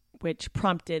which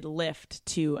prompted Lyft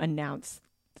to announce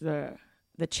the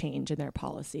change in their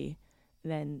policy.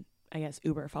 Then I guess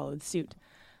Uber followed suit.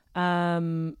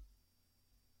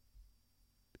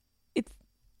 It's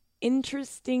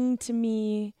interesting to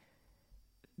me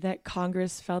that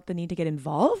Congress felt the need to get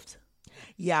involved.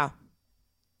 Yeah.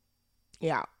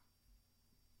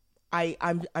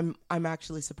 I'm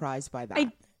actually surprised by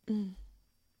that.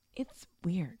 It's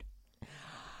weird.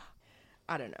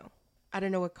 I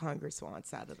don't know what Congress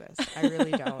wants out of this. I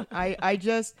really don't.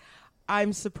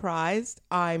 I'm surprised.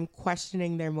 I'm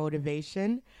questioning their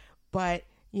motivation, but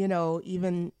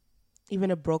even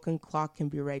a broken clock can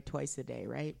be right twice a day,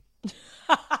 right?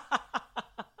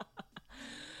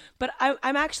 But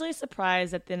I'm actually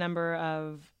surprised at the number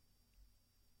of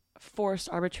forced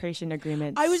arbitration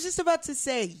agreements. I was just about to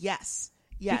say yes.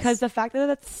 Because the fact that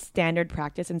that's standard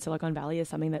practice in Silicon Valley is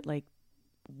something that like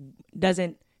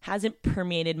hasn't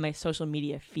permeated my social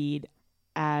media feed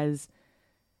as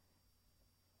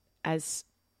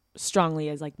strongly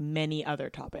as like many other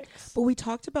topics. But we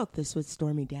talked about this with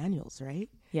Stormy Daniels, right?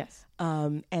 Yes.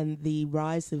 And the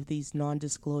rise of these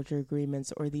non-disclosure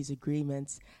agreements, or these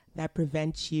agreements that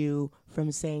prevent you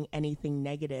from saying anything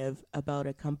negative about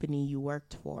a company you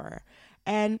worked for.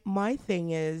 And my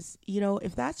thing is,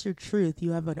 if that's your truth,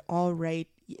 you have an all right,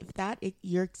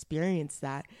 you're experienced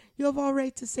that, you have all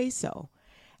right to say so.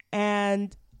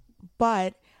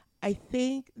 But I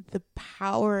think the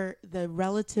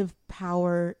relative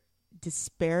power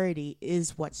disparity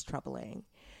is what's troubling.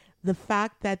 The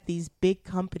fact that these big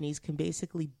companies can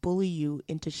basically bully you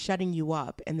into shutting you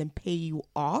up and then pay you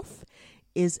off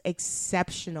is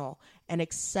exceptional and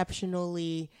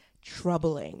exceptionally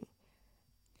troubling.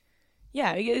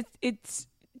 Yeah, it's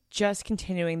just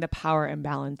continuing the power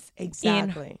imbalance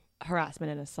Exactly. in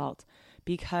harassment and assault,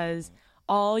 because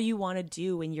all you want to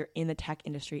do when you're in the tech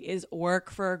industry is work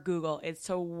for Google. It's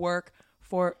to work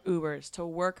for Ubers, to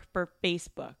work for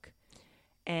Facebook.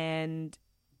 And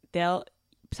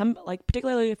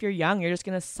particularly if you're young, you're just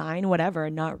going to sign whatever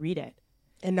and not read it.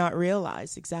 And not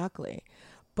realize, exactly.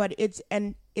 But it's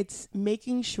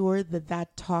making sure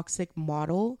that toxic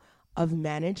model of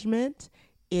management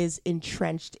is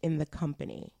entrenched in the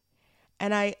company.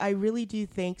 And I really do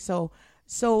think so.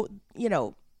 So,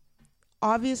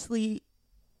 obviously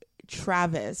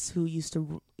Travis,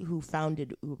 who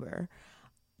founded Uber,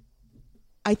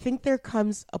 I think there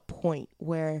comes a point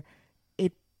where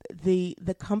the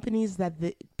companies that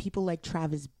the people like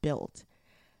Travis built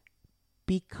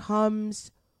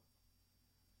becomes,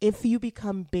 if you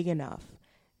become big enough,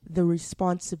 the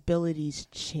responsibilities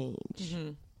change.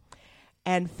 Mm-hmm.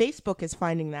 And Facebook is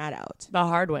finding that out. The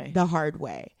hard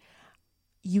way.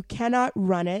 You cannot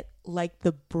run it like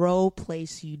the bro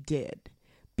place you did,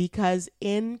 because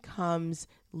in comes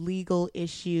legal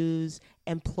issues,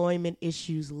 employment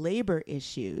issues, labor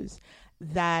issues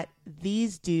that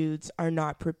these dudes are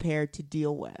not prepared to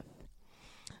deal with.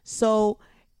 So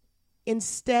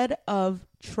instead of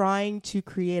trying to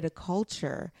create a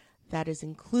culture that is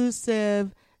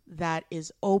inclusive, that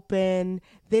is open,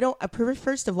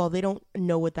 first of all, they don't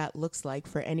know what that looks like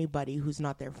for anybody who's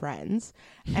not their friends.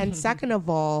 And second of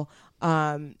all,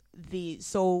 what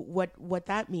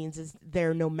that means is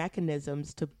there are no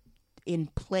mechanisms in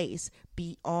place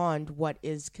beyond what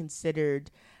is considered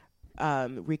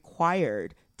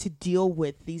required to deal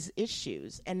with these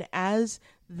issues. And as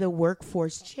the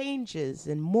workforce changes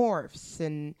and morphs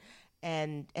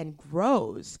and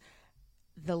grows,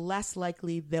 the less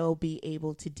likely they'll be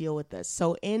able to deal with this.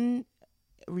 So in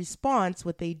response,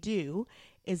 what they do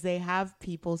is they have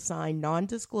people sign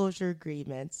non-disclosure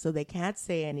agreements so they can't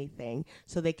say anything,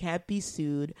 so they can't be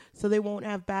sued, so they won't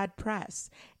have bad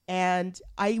press. And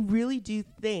I really do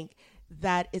think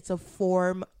that it's a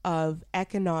form of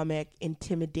economic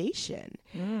intimidation.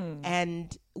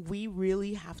 And we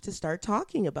really have to start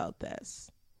talking about this.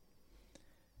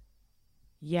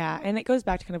 Yeah, and it goes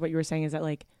back to kind of what you were saying, is that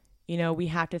we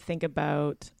have to think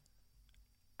about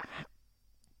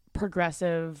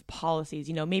progressive policies.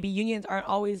 Maybe unions aren't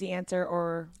always the answer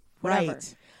or whatever.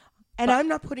 Right. And I'm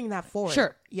not putting that forward.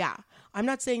 Sure. Yeah. I'm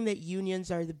not saying that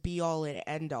unions are the be all and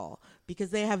end all, because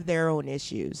they have their own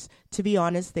issues. To be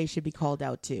honest, they should be called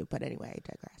out too. But anyway, I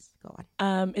digress. Go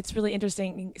on. It's really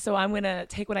interesting. So I'm going to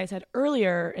take what I said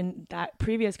earlier in that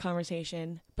previous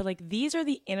conversation, but these are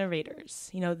the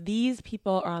innovators. These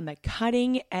people are on the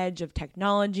cutting edge of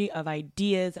technology, of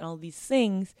ideas, and all these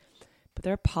things, but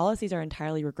their policies are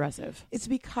entirely regressive. It's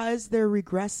because they're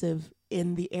regressive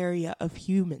in the area of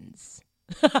humans.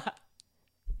 I'm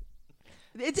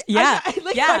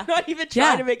not even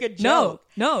trying to make a joke.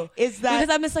 No. Is that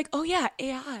because I'm just oh yeah,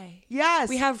 AI. Yes.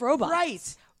 We have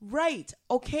robots. Right.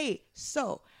 Okay.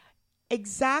 So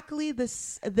exactly the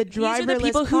driverless These are the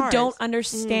people cars. who don't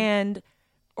understand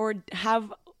or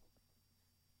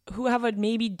who have a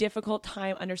maybe difficult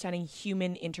time understanding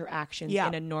human interactions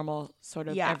in a normal sort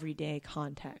of everyday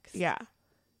context. Yeah.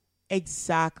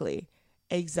 Exactly.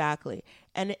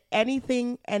 And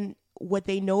what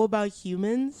they know about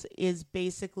humans is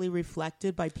basically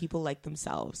reflected by people like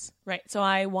themselves. Right. So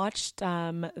I watched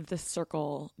The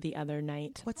Circle the other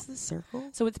night. What's The Circle?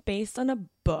 So it's based on a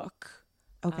book.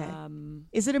 Okay.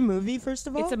 Is it a movie, first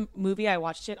of all? It's a movie. I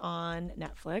watched it on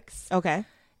Netflix. Okay.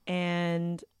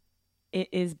 And it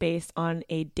is based on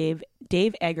a Dave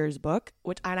Eggers book,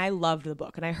 and I loved the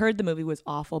book. And I heard the movie was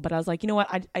awful, but I was like, you know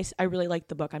what? I really liked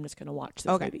the book. I'm just going to watch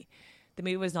this movie. The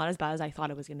movie was not as bad as I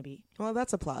thought it was going to be. Well,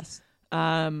 that's a plus.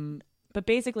 But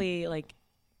basically,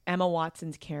 Emma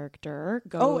Watson's character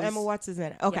goes... Oh, Emma Watson's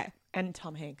in it. Okay. Yeah, and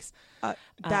Tom Hanks.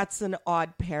 That's an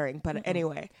odd pairing, but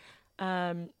anyway.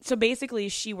 So basically,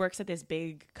 she works at this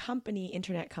big company,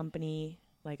 internet company,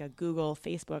 like a Google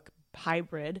Facebook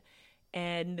hybrid,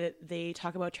 and they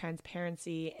talk about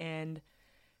transparency, and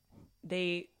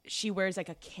she wears like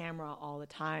a camera all the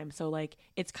time. So like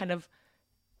it's kind of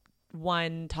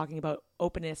one talking about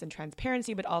openness and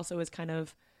transparency, but also is kind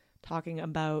of talking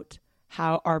about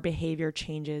how our behavior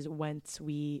changes once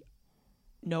we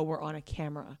know we're on a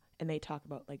camera. And they talk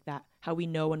about like that, how we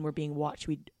know when we're being watched,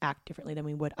 we act differently than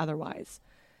we would otherwise.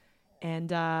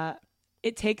 And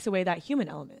it takes away that human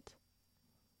element.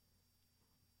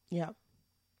 Yeah,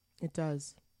 it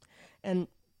does. And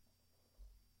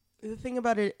the thing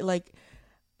about it, like,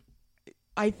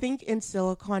 I think in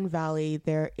Silicon Valley,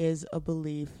 there is a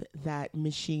belief that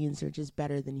machines are just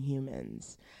better than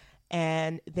humans.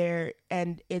 And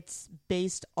it's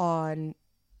based on,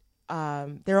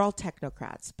 they're all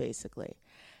technocrats, basically.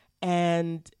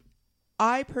 And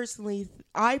I personally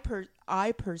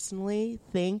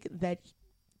think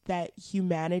that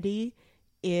humanity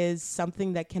is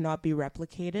something that cannot be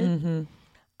replicated. Mm-hmm.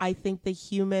 I think that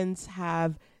humans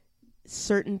have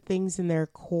certain things in their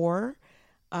core,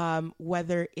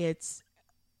 whether it's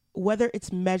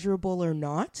measurable or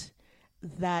not,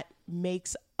 that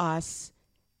makes us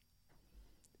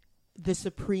the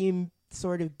supreme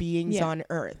sort of beings on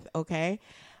Earth. Okay,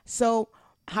 so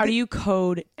how do you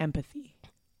code empathy?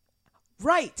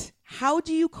 Right. How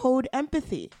do you code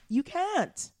empathy? You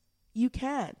can't.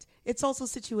 It's also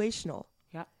situational.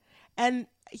 Yeah. And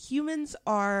humans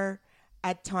are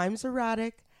at times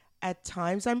erratic, at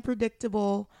times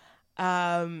unpredictable.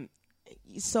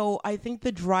 So I think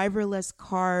the driverless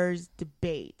cars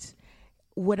debate,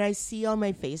 what I see on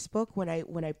my Facebook when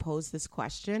I pose this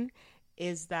question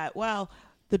is that, well,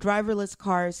 the driverless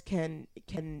cars can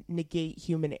negate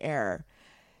human error.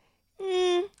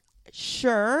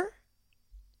 Sure,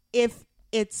 if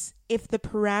the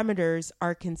parameters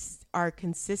are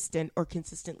consistent or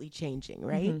consistently changing,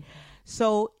 right? Mm-hmm.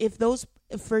 So if those,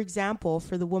 for example,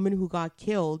 for the woman who got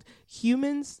killed,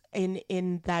 humans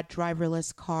in that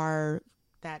driverless car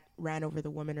that ran over the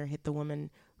woman or hit the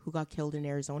woman who got killed in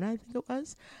Arizona, I think it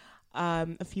was,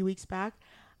 a few weeks back.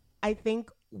 I think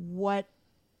what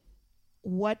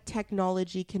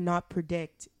technology cannot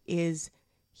predict is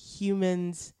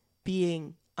humans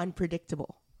being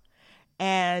unpredictable.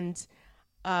 And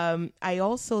I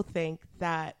also think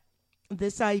that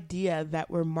this idea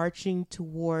that we're marching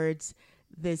towards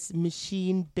this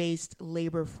machine-based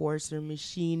labor force or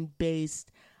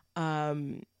machine-based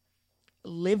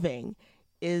living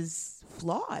is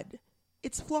flawed.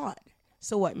 It's flawed.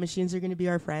 So what? Machines are going to be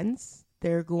our friends?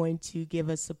 They're going to give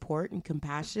us support and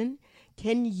compassion.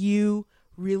 Can you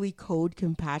really code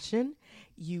compassion?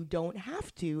 You don't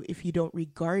have to if you don't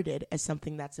regard it as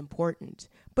something that's important.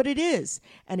 But it is.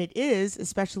 And it is,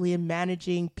 especially in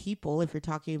managing people, if you're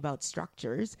talking about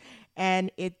structures.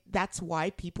 And that's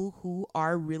why people who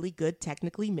are really good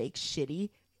technically make shitty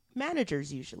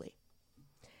managers usually.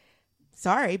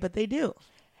 Sorry, but they do.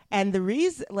 And the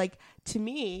reason, like, to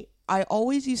me, I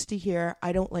always used to hear,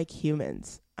 I don't like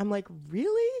humans. I'm like,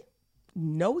 really?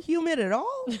 No human at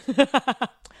all?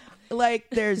 Like,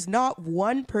 there's not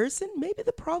one person? Maybe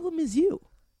the problem is you.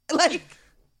 Like,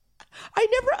 I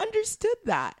never understood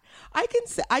that. I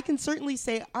can certainly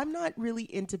say I'm not really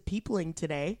into peopling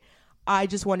today. I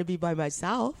just want to be by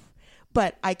myself.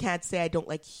 But I can't say I don't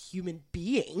like human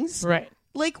beings. Right.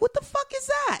 Like, what the fuck is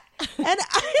that? And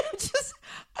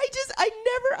I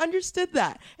never understood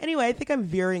that. Anyway, I think I'm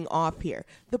veering off here.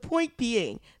 The point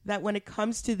being that when it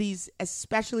comes to these,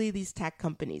 especially these tech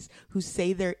companies who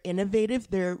say they're innovative,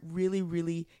 they're really,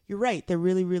 really, you're right, they're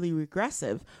really, really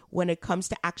regressive when it comes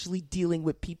to actually dealing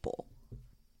with people.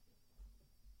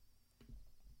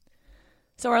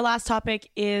 So our last topic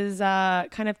is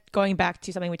kind of going back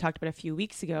to something we talked about a few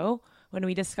weeks ago when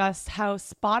we discussed how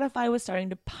Spotify was starting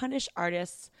to punish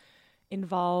artists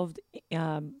involved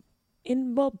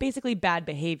in basically bad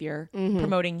behavior,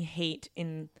 promoting hate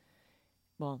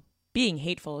being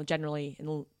hateful generally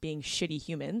and being shitty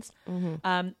humans,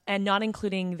 and not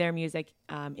including their music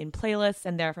in playlists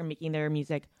and therefore making their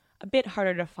music a bit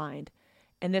harder to find.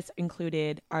 And this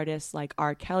included artists like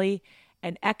R. Kelly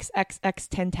and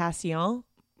XXXTentacion,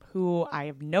 who I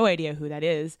have no idea who that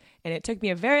is. And it took me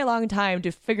a very long time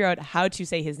to figure out how to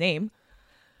say his name.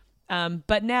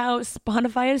 But now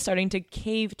Spotify is starting to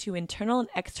cave to internal and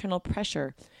external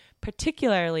pressure,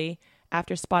 particularly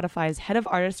after Spotify's head of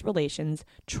artist relations,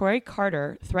 Troy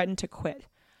Carter, threatened to quit.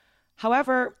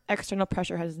 However, external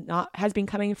pressure has been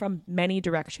coming from many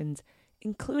directions,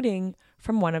 including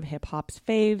from one of hip-hop's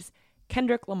faves,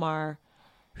 Kendrick Lamar,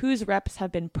 whose reps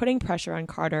have been putting pressure on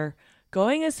Carter,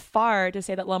 going as far to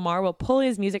say that Lamar will pull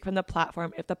his music from the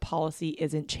platform if the policy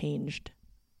isn't changed.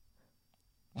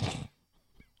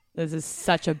 This is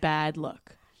such a bad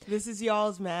look. This is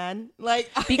y'all's, man.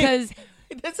 Like, Because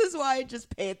this is why I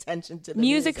just pay attention to the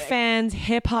music fans,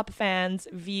 hip hop fans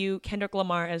view Kendrick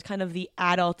Lamar as kind of the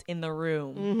adult in the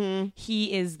room. Mm-hmm.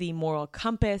 He is the moral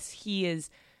compass. He is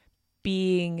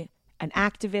being an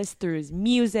activist through his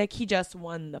music. He just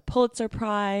won the Pulitzer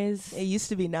Prize. It used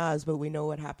to be Nas, but we know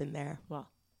what happened there. Well,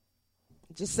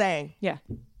 just saying. yeah.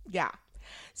 Yeah.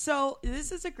 So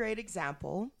this is a great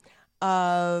example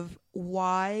of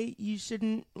why you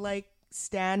shouldn't like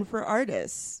stand for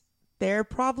artists. They're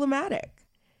problematic.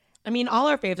 I mean, all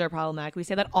our faves are problematic. We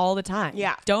say that all the time.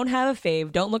 Yeah. Don't have a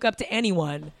fave. Don't look up to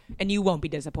anyone, and you won't be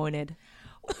disappointed.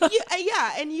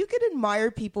 Yeah, and you can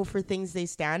admire people for things they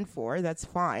stand for. That's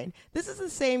fine. This is the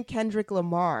same Kendrick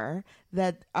Lamar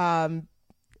that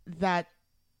that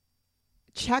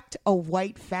checked a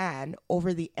white fan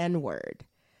over the N-word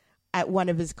at one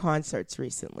of his concerts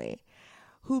recently,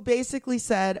 who basically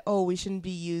said, "Oh, we shouldn't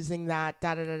be using that."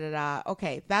 Da da da da da.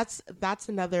 Okay, that's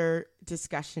another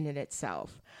discussion in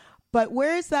itself. But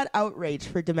where is that outrage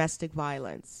for domestic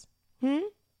violence?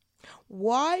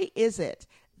 Why is it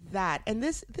that, and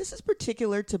this is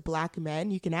particular to black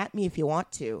men. You can at me if you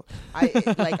want to.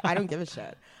 I don't give a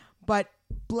shit. But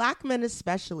black men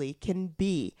especially can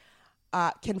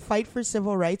fight for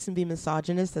civil rights and be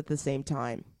misogynist at the same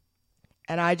time.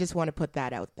 And I just want to put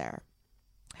that out there.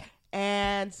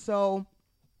 And so,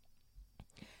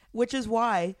 which is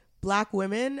why black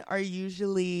women are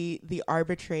usually the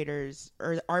arbitrators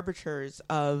or arbiters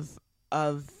of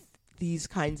these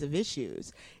kinds of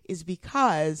issues, is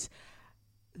because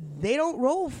they don't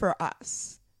roll for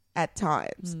us at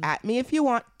times. At me if you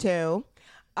want to.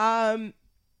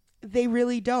 They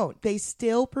really don't. They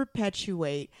still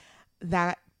perpetuate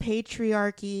that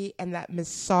patriarchy and that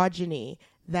misogyny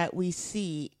that we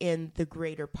see in the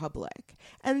greater public.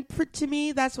 And to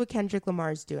me, that's what Kendrick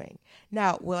Lamar is doing.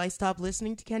 Now, will I stop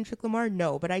listening to Kendrick Lamar?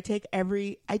 No, but I take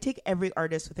every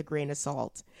artist with a grain of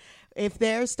salt. If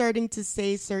they're starting to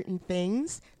say certain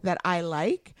things that I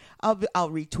like, I'll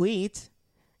retweet.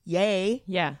 Yay.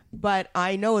 Yeah. But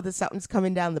I know that something's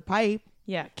coming down the pipe.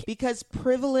 Yeah. Because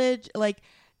privilege, like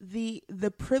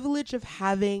the privilege of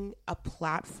having a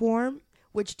platform,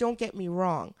 which, don't get me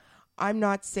wrong, I'm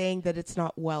not saying that it's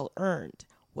not well earned.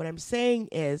 What I'm saying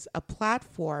is a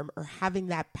platform or having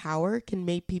that power can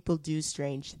make people do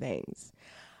strange things.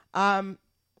 After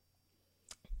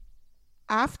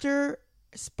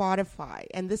Spotify,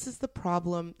 and this is the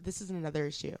problem, this is another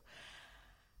issue.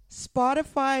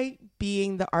 Spotify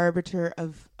being the arbiter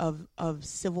of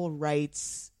civil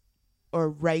rights or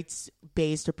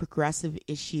rights-based or progressive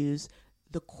issues,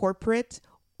 the corporate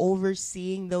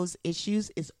overseeing those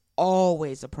issues is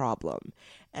always a problem.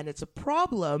 And it's a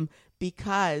problem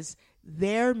because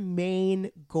their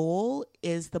main goal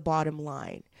is the bottom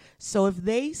line. So if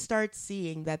they start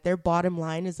seeing that their bottom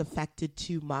line is affected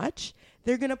too much,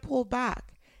 they're going to pull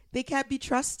back. They can't be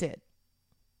trusted.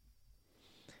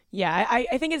 Yeah,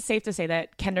 I think it's safe to say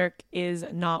that Kendrick is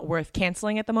not worth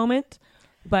canceling at the moment,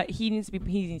 but he needs to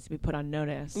be put on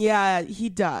notice. Yeah, he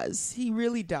does. He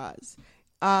really does.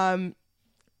 I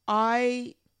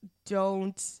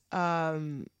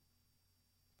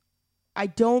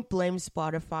don't blame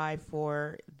Spotify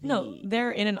for No,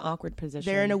 they're in an awkward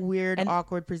position. They're in a weird,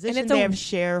 awkward position. And they have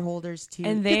shareholders too.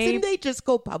 And didn't they just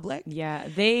go public? Yeah,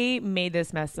 they made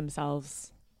this mess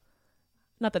themselves.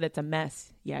 Not that it's a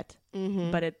mess yet,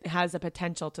 but it has a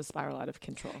potential to spiral out of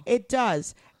control. It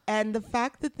does. And the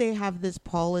fact that they have this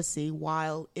policy,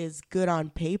 while is good on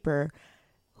paper,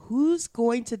 who's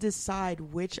going to decide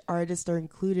which artists are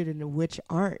included and which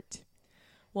aren't?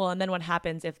 Well, and then what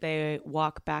happens if they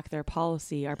walk back their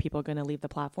policy? Are people going to leave the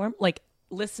platform? Like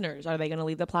listeners, are they going to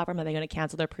leave the platform? Are they going to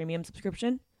cancel their premium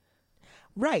subscription?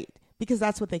 Right, because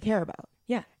that's what they care about.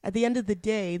 Yeah. At the end of the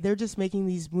day, they're just making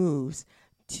these moves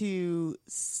to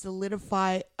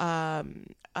solidify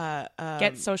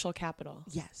get social capital.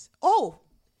 Yes. Oh,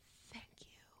 thank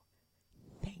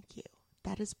you.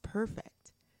 That is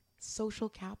perfect. Social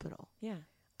capital. Yeah.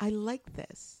 I like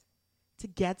this. To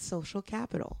get social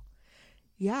capital.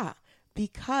 Yeah,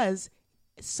 because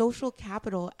social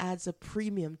capital adds a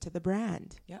premium to the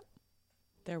brand. Yep.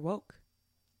 They're woke.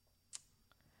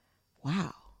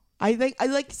 Wow. I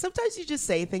like sometimes you just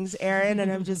say things, Erin,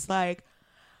 and I'm just like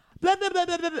blah blah blah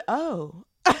blah blah. Oh.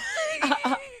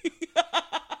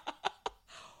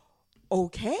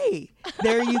 Okay.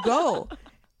 There you go.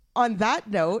 On that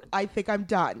note, I think I'm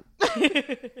done.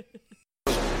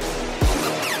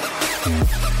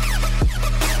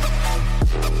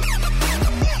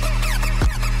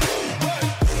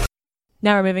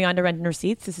 Now we're moving on to Rent and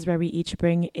Receipts. This is where we each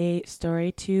bring a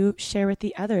story to share with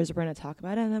the others. We're going to talk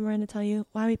about it, and then we're going to tell you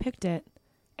why we picked it.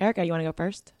 Erica, you want to go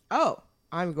first? Oh,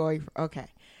 I'm going. Okay.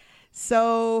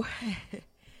 So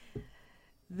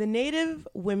the Native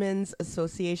Women's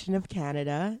Association of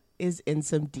Canada is in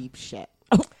some deep shit.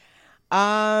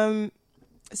 So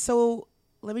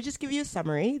let me just give you a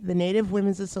summary. The Native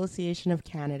Women's Association of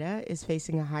Canada is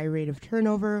facing a high rate of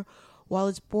turnover, while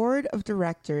its board of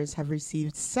directors have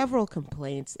received several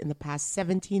complaints in the past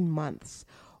 17 months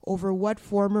over what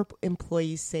former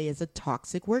employees say is a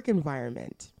toxic work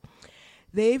environment.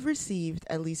 They've received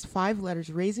at least 5 letters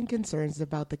raising concerns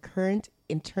about the current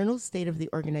internal state of the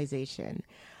organization.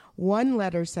 One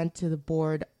letter sent to the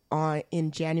board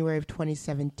in January of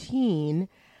 2017,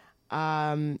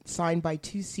 signed by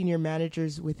 2 senior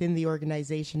managers within the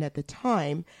organization at the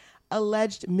time,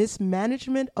 alleged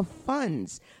mismanagement of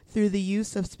funds through the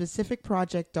use of specific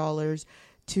project dollars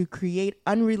to create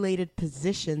unrelated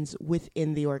positions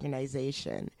within the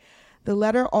organization. The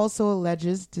letter also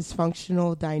alleges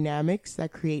dysfunctional dynamics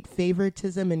that create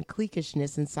favoritism and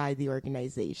cliquishness inside the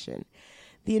organization.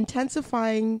 The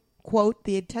intensifying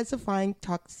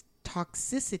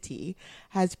toxicity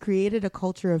has created a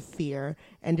culture of fear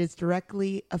and is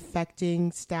directly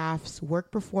affecting staff's work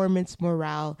performance,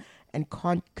 morale, and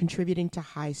contributing to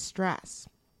high stress.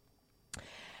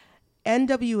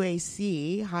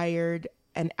 NWAC hired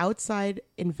an outside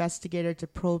investigator to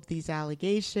probe these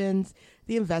allegations.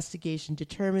 The investigation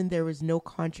determined there was no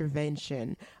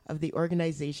contravention of the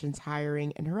organization's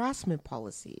hiring and harassment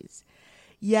policies.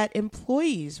 Yet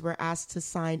employees were asked to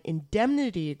sign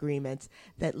indemnity agreements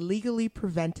that legally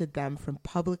prevented them from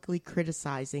publicly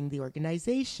criticizing the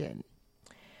organization.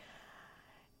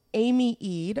 Amy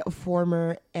Eade, a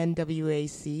former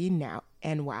NWAC, now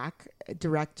NWAC,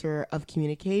 Director of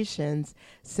Communications,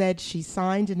 said she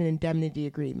signed an indemnity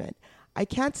agreement. I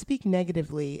can't speak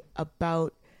negatively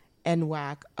about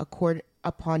NWAC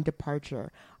upon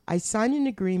departure. I signed an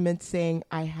agreement saying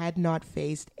I had not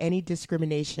faced any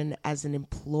discrimination as an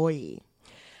employee.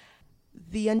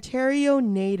 The Ontario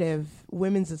Native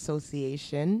Women's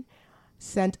Association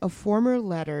sent a formal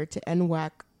letter to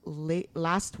NWAC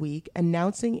last week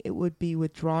announcing it would be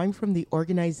withdrawing from the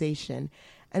organization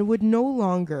and would no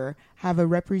longer have a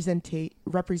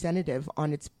representative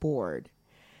on its board.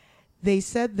 They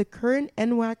said the current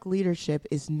NWAC leadership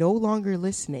is no longer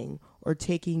listening or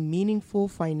taking meaningful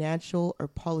financial or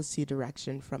policy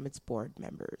direction from its board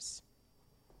members.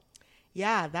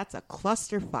 Yeah, that's a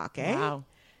clusterfuck, eh? Wow.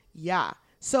 Yeah.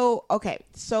 So, okay.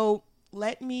 So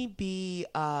let me be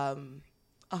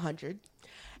 100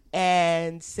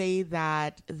 and say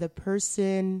that the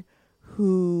person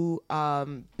who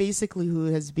basically who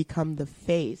has become the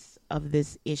face of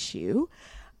this issue,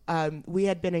 we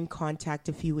had been in contact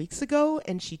a few weeks ago,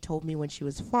 and she told me when she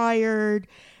was fired,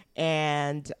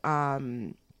 and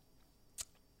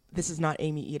this is not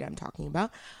Amy Eade I'm talking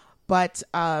about, but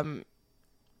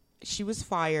she was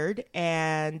fired,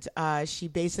 and she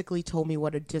basically told me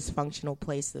what a dysfunctional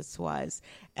place this was.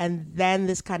 And then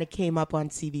this kind of came up on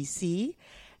CBC,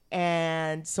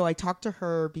 and so I talked to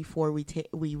her before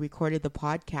we recorded the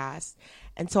podcast,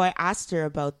 and so I asked her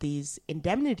about these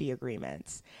indemnity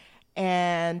agreements.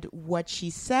 And what she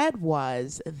said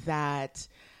was that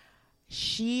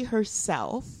she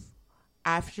herself,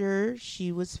 after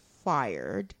she was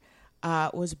fired,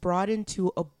 was brought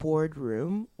into a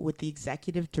boardroom with the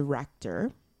executive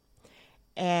director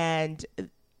and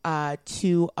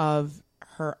 2 of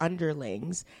her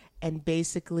underlings, and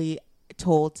basically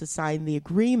told to sign the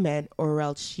agreement or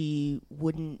else she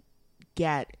wouldn't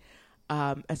get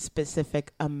a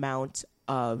specific amount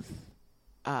of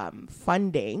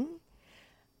funding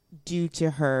due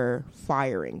to her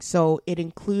firing. So it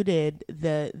included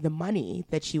the money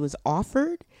that she was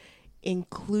offered,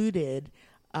 included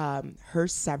her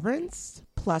severance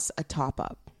plus a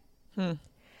top-up.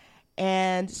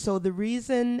 And so the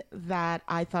reason that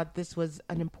I thought this was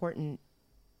an important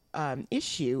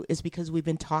issue is because we've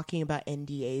been talking about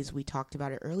NDAs. We talked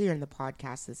about it earlier in the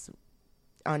podcast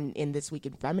in This Week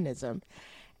in Feminism.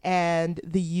 And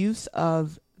the use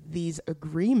of these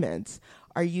agreements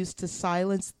are used to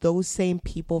silence those same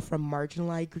people from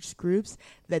marginalized groups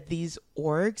that these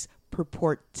orgs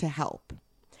purport to help,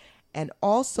 and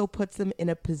also puts them in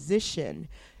a position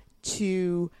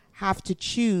to have to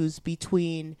choose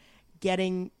between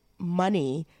getting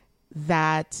money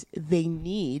that they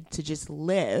need to just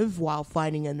live while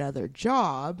finding another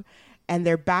job, and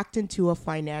they're backed into a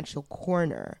financial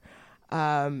corner.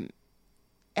 And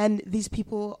these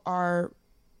people are,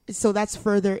 so that's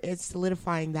further, it's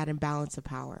solidifying that imbalance of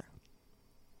power.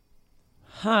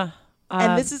 Huh.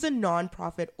 And this is a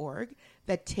nonprofit org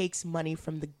that takes money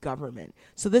from the government.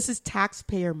 So this is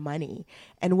taxpayer money.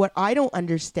 And what I don't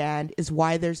understand is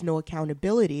why there's no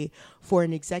accountability for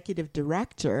an executive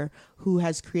director who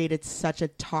has created such a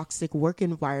toxic work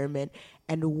environment,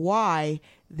 and why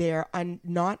they're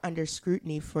not under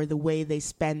scrutiny for the way they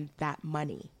spend that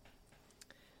money.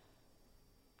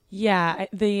 Yeah,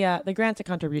 the grants and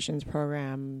contributions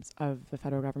programs of the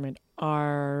federal government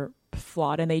are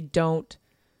flawed, and they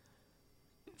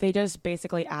just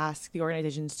basically ask the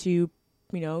organizations to,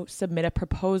 submit a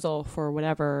proposal for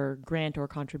whatever grant or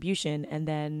contribution, and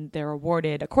then they're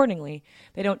awarded accordingly.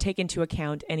 They don't take into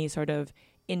account any sort of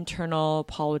internal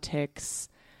politics.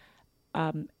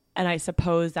 And I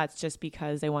suppose that's just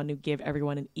because they want to give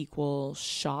everyone an equal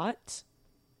shot.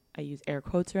 I use air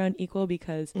quotes around equal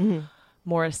because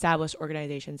more established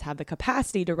organizations have the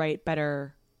capacity to write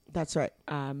better. That's right.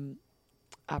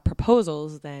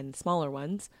 Proposals than smaller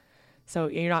ones. So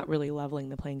you're not really leveling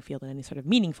the playing field in any sort of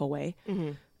meaningful way.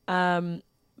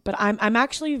 But I'm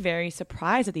actually very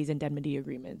surprised at these indemnity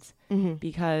agreements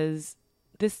because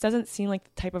this doesn't seem like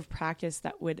the type of practice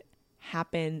that would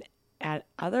happen at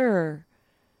other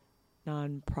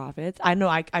nonprofits. I know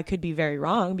I could be very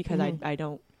wrong because I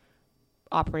don't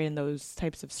operate in those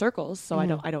types of circles, so I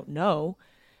don't know.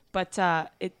 But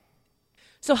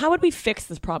so how would we fix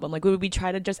this problem? Like, would we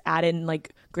try to just add in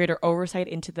like greater oversight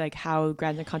into like how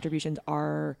grants and contributions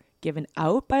are given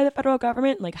out by the federal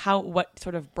government? Like, what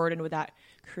sort of burden would that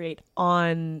create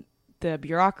on the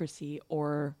bureaucracy?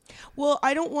 Or well,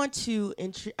 I don't want to.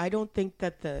 I don't think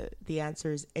that the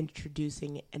answer is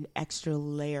introducing an extra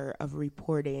layer of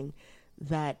reporting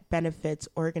that benefits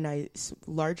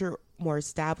larger, more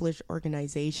established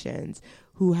organizations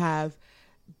who have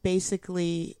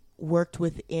basically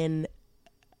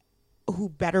who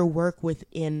better work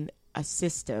within a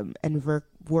system and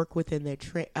work within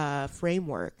their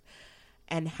framework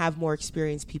and have more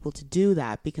experienced people to do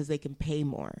that because they can pay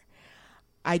more.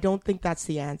 I don't think that's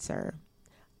the answer.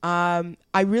 I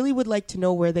really would like to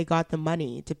know where they got the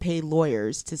money to pay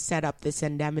lawyers to set up this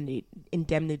indemnity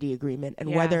agreement,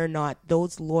 and whether or not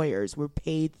those lawyers were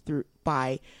paid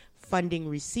by funding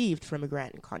received from a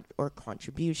grant or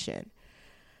contribution.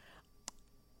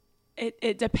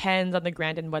 It depends on the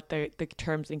grant and what the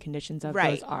terms and conditions of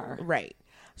those are. Right.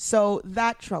 So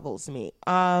that troubles me.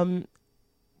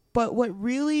 But what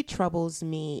really troubles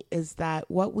me is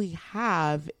that what we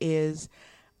have is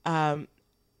an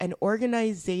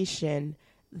organization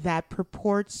that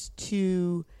purports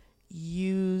to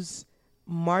use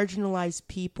marginalized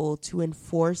people to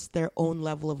enforce their own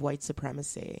level of white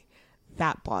supremacy.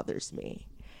 That bothers me.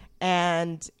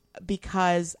 And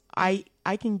because I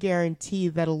can guarantee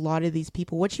that a lot of these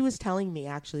people, what she was telling me,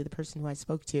 actually, the person who I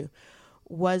spoke to,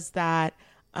 was that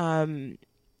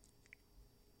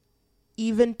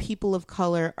even people of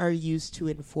color are used to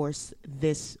enforce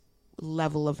this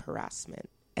level of harassment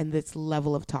and this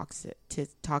level of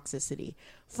toxicity.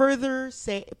 Further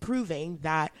proving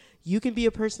that you can be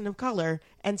a person of color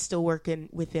and still working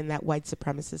within that white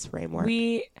supremacist framework.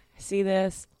 We see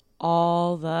this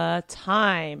all the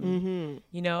time.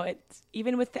 It's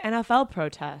even with the NFL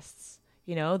protests.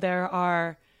 There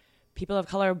are people of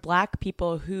color, Black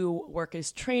people who work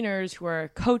as trainers, who are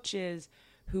coaches,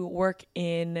 who work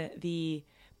in the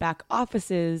back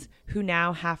offices, who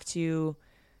now have to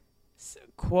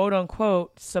quote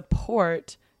unquote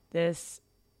support this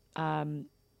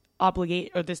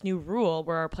obligate or this new rule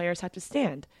where our players have to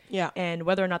stand. Yeah. And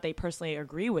whether or not they personally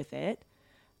agree with it,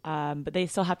 but they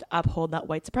still have to uphold that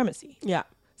white supremacy. Yeah.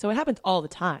 So it happens all the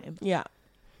time. Yeah.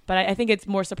 But I think it's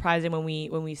more surprising when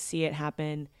we see it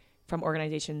happen from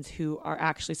organizations who are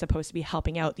actually supposed to be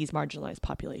helping out these marginalized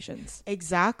populations.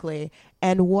 Exactly.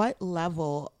 And what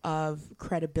level of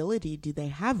credibility do they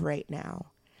have right now?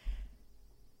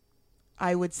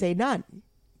 I would say none.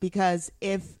 Because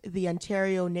if the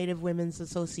Ontario Native Women's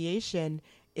Association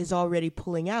is already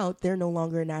pulling out, they're no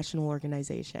longer a national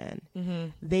organization.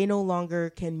 They no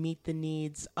longer can meet the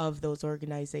needs of those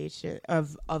organizations,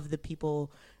 of the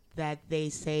people that they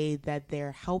say that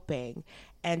they're helping.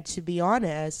 And to be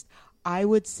honest, I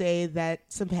would say that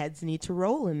some heads need to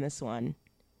roll in this one.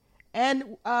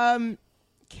 And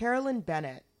Carolyn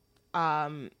Bennett,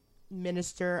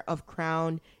 Minister of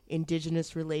Crown,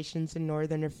 Indigenous Relations and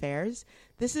Northern Affairs,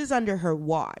 this is under her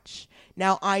watch.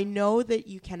 Now, I know that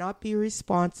you cannot be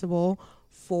responsible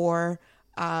for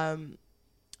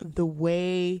the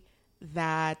way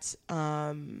that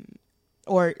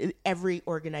or every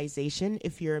organization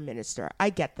if you're a minister.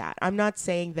 I get that. I'm not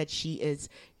saying that she is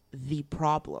the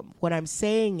problem. What I'm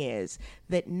saying is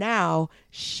that now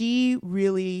she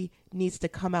really needs to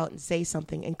come out and say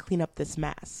something and clean up this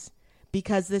mess.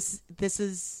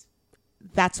 because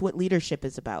that's what leadership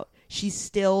is about.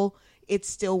 It's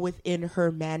still within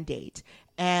her mandate.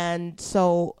 And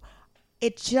so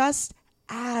it just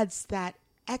adds that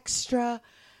extra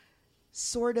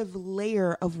sort of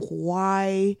layer of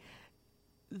why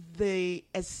the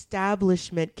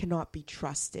establishment cannot be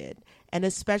trusted. And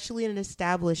especially an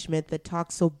establishment that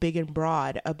talks so big and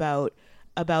broad about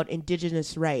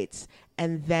Indigenous rights,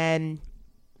 and then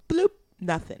bloop,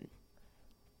 nothing.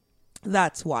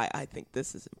 That's why I think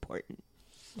this is important.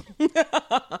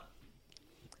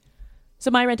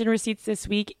 So my Rent and Receipts this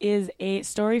week is a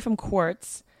story from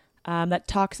Quartz that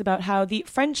talks about how the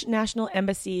French National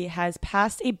Embassy has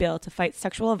passed a bill to fight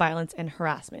sexual violence and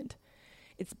harassment.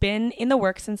 It's been in the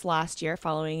works since last year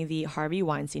following the Harvey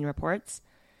Weinstein reports,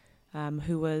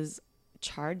 who was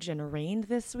charged and arraigned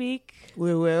this week.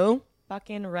 Woo-woo.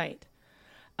 Fucking right.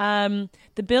 The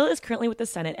bill is currently with the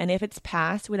Senate, and if it's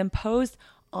passed, would impose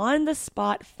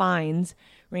on-the-spot fines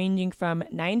ranging from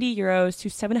 90 euros to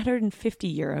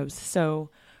 750 euros, so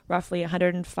roughly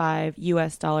 105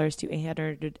 US dollars to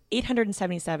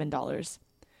 $877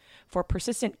 for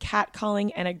persistent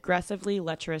catcalling and aggressively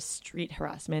lecherous street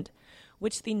harassment,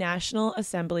 which the National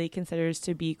Assembly considers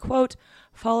to be, quote,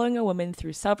 following a woman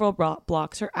through several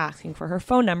blocks or asking for her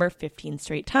phone number 15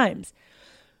 straight times.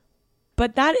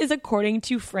 But that is according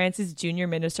to France's Junior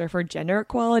Minister for Gender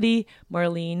Equality,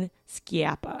 Marlene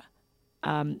Schiappa.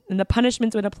 And the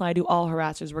punishments would apply to all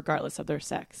harassers regardless of their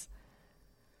sex.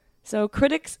 So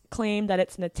critics claim that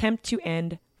it's an attempt to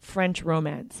end French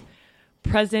romance.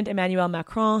 President Emmanuel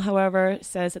Macron, however,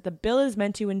 says that the bill is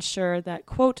meant to ensure that,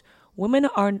 quote, women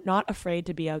are not afraid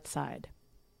to be outside.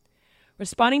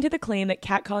 Responding to the claim that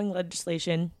catcalling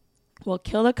legislation will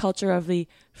kill the culture of the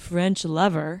French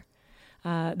lover,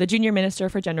 the Junior Minister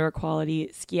for Gender Equality,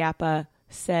 Schiappa,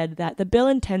 said that the bill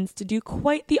intends to do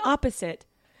quite the opposite.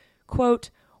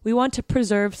 Quote, we want to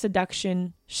preserve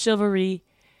seduction, chivalry,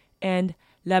 and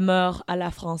l'amour à la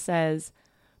française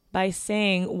by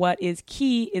saying what is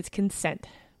key is consent.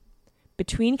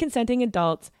 Between consenting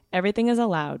adults, everything is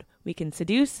allowed. We can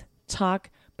seduce, talk,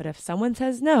 but if someone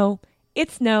says no,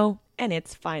 it's no, and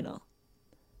it's final.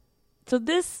 So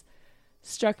this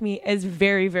struck me as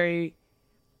very, very,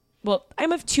 well,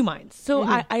 I'm of two minds. So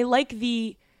I like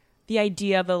the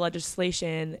idea of the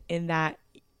legislation in that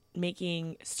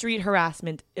making street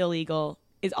harassment illegal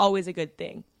is always a good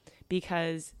thing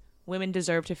because women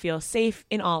deserve to feel safe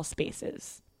in all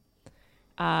spaces.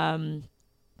 But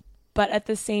at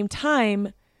the same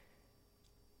time,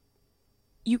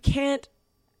 you can't,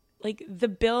 like, the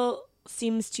bill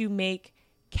seems to make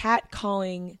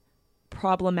catcalling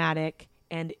problematic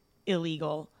and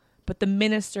illegal, but the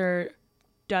minister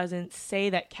doesn't say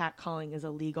that catcalling is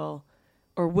illegal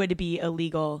or would be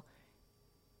illegal,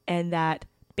 and that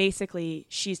basically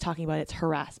she's talking about its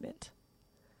harassment.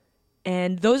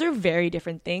 And those are very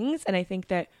different things, and I think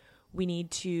that we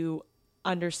need to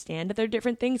understand that they're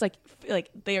different things. Like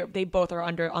they both are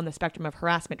on the spectrum of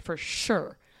harassment for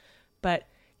sure, but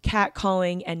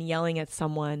catcalling and yelling at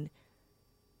someone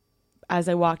as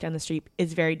I walk down the street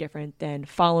is very different than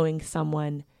following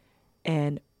someone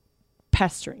and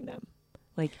pestering them.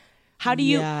 Like, how do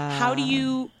you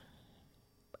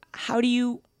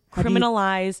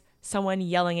criminalize someone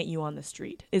yelling at you on the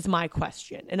street is my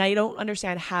question. And I don't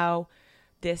understand how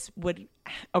this would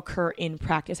occur in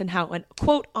practice and how an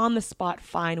quote on the spot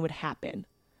fine would happen.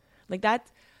 Like,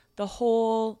 that's the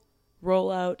whole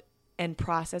rollout and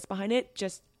process behind it.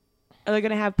 Just, are they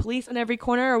going to have police on every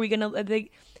corner?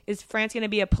 Is France going to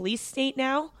be a police state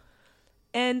now?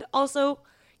 And also,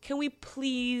 can we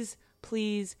please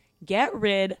get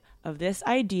rid of this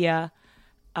idea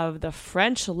of the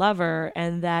French lover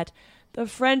and that the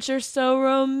French are so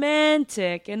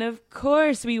romantic, and of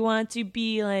course we want to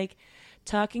be like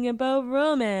talking about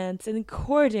romance and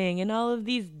courting and all of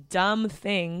these dumb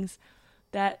things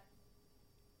that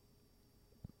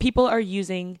people are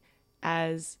using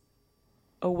as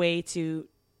a way to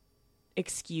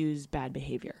excuse bad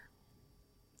behavior.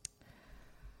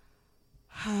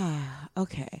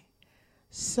 Okay.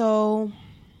 So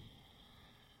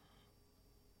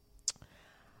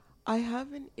I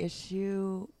have an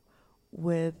issue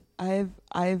with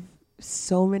I've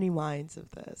so many minds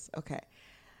of this. Okay.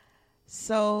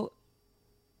 So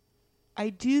I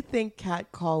do think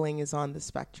catcalling is on the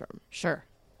spectrum. Sure.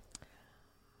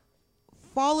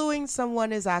 Following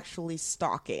someone is actually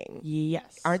stalking.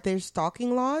 Yes. Aren't there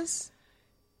stalking laws?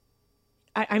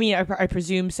 I mean, I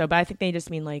presume so, but I think they just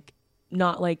mean like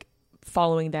not like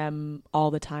following them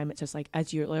all the time. It's just like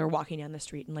as you're walking down the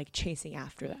street and like chasing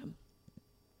after them.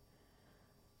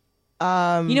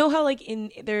 You know how like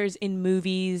there's in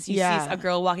movies you see Yeah. a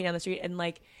girl walking down the street and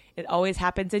like it always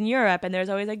happens in Europe and there's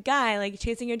always a guy like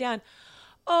chasing her down.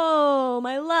 Oh,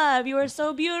 my love, you are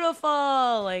so beautiful.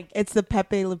 Like It's the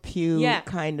Pepe Le Pew Yeah.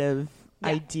 kind of Yeah.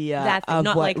 idea That thing, of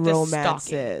not what like the romance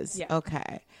stalking. is. Yeah.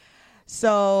 Okay.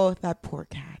 So that poor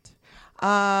cat.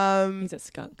 he's a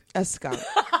skunk. A skunk.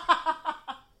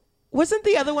 Wasn't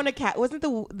the other one a cat? Wasn't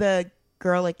the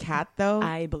girl a cat though?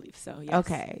 I believe so. Yes.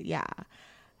 Okay, yeah.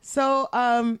 So,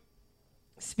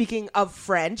 speaking of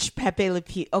French, Pepe Le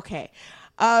Pew. Okay.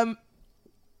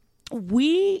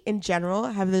 We in general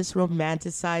have this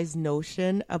romanticized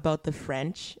notion about the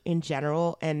French in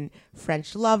general and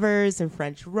French lovers and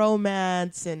French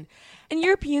romance and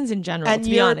Europeans in general, to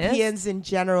be Europeans honest. in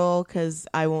general, because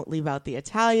I won't leave out the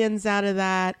Italians out of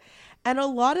that. And a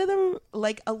lot of them,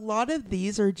 like a lot of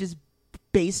these are just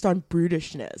based on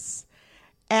brutishness.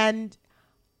 And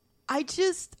I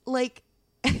just like,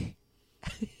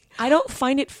 I don't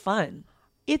find it fun.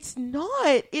 it's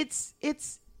not, it's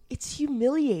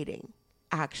humiliating,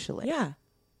 actually. Yeah.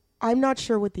 I'm not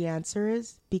sure what the answer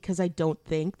is because I don't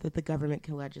think that the government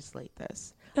can legislate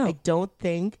this. No. I don't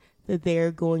think that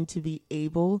they're going to be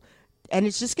able, and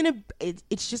it's just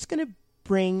gonna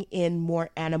bring in more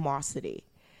animosity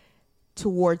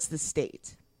towards the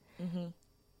state. Mm-hmm.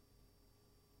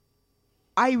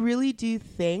 I really do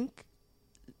think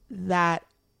that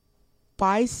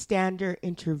bystander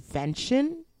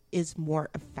intervention is more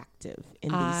effective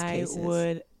in these cases. I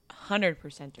would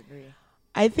 100% agree.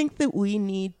 I think that we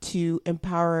need to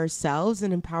empower ourselves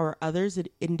and empower others and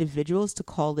individuals to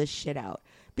call this shit out.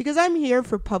 Because I'm here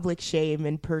for public shame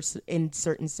in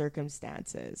certain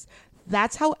circumstances.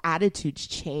 That's how attitudes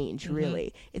change,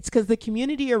 really. It's because the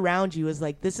community around you is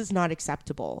like, this is not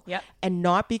acceptable. Yep. And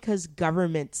not because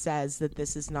government says that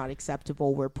this is not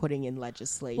acceptable, we're putting in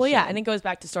legislation. Well, yeah, and it goes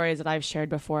back to stories that I've shared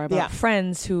before about Yeah.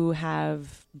 friends who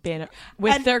have been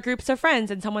with their groups of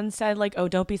friends and someone said like, oh,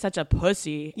 don't be such a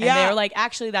pussy. And Yeah. they were like,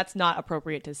 actually, that's not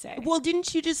appropriate to say. Well,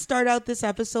 didn't you just start out this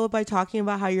episode by talking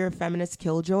about how you're a feminist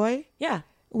killjoy? Yeah,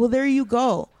 Well, there you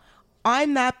go.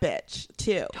 I'm that bitch,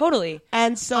 too. totally.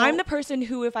 And so I'm the person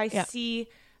who, if I Yeah. see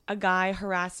a guy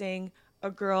harassing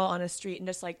a girl on a street and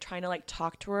just like trying to like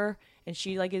talk to her and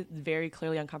she like is very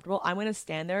clearly uncomfortable, I'm going to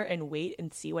stand there and wait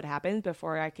and see what happens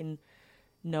before I can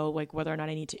know like whether or not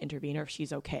I need to intervene or if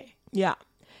she's okay. Yeah.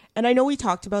 And I know we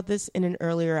talked about this in an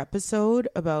earlier episode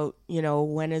about, you know,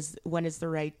 when is the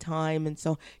right time. And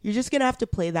so you're just going to have to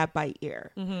play that by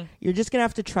ear. Mm-hmm. You're just going to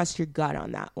have to trust your gut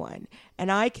on that one.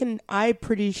 And I'm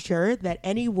pretty sure that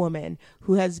any woman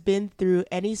who has been through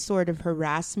any sort of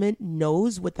harassment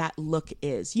knows what that look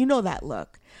is. You know that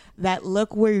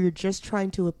look where you're just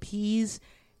trying to appease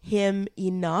him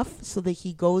enough so that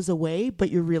he goes away,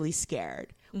 but you're really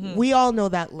scared. Mm-hmm. We all know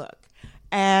that look.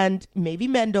 And maybe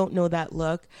men don't know that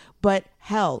look, but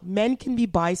hell, men can be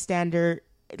bystander.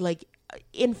 Like,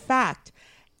 in fact,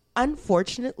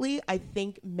 unfortunately, I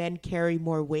think men carry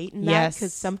more weight in that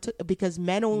because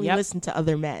men only listen to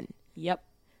other men. Yep.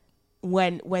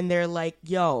 When they're like,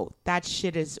 yo, that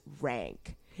shit is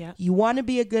rank. Yep. You want to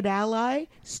be a good ally?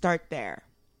 Start there.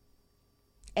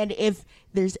 And if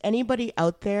there's anybody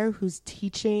out there who's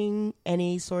teaching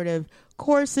any sort of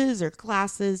courses or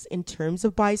classes in terms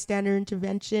of bystander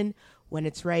intervention, when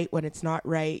it's right, when it's not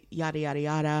right, yada, yada,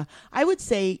 yada, I would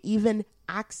say even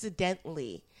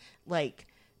accidentally, like,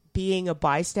 being a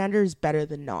bystander is better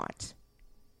than not.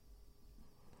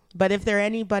 But if there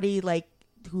anybody, like,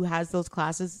 who has those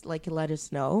classes, like, let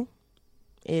us know.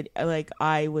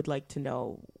 I would like to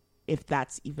know if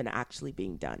that's even actually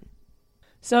being done.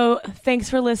 So thanks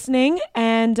for listening.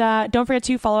 And don't forget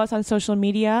to follow us on social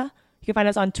media. You can find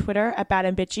us on Twitter at Bad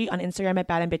and Bitchy, on Instagram at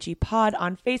Bad and Bitchy Pod,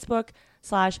 on Facebook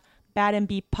 /Bad and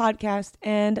B Podcast.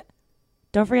 And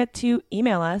don't forget to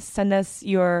email us. Send us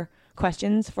your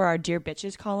questions for our Dear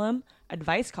Bitches column,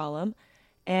 advice column,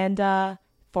 and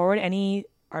forward any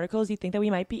articles you think that we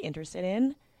might be interested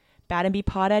in.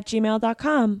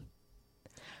 badandbpod@gmail.com.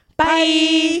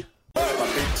 Bye. My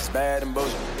bitch is bad and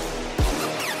bullshit.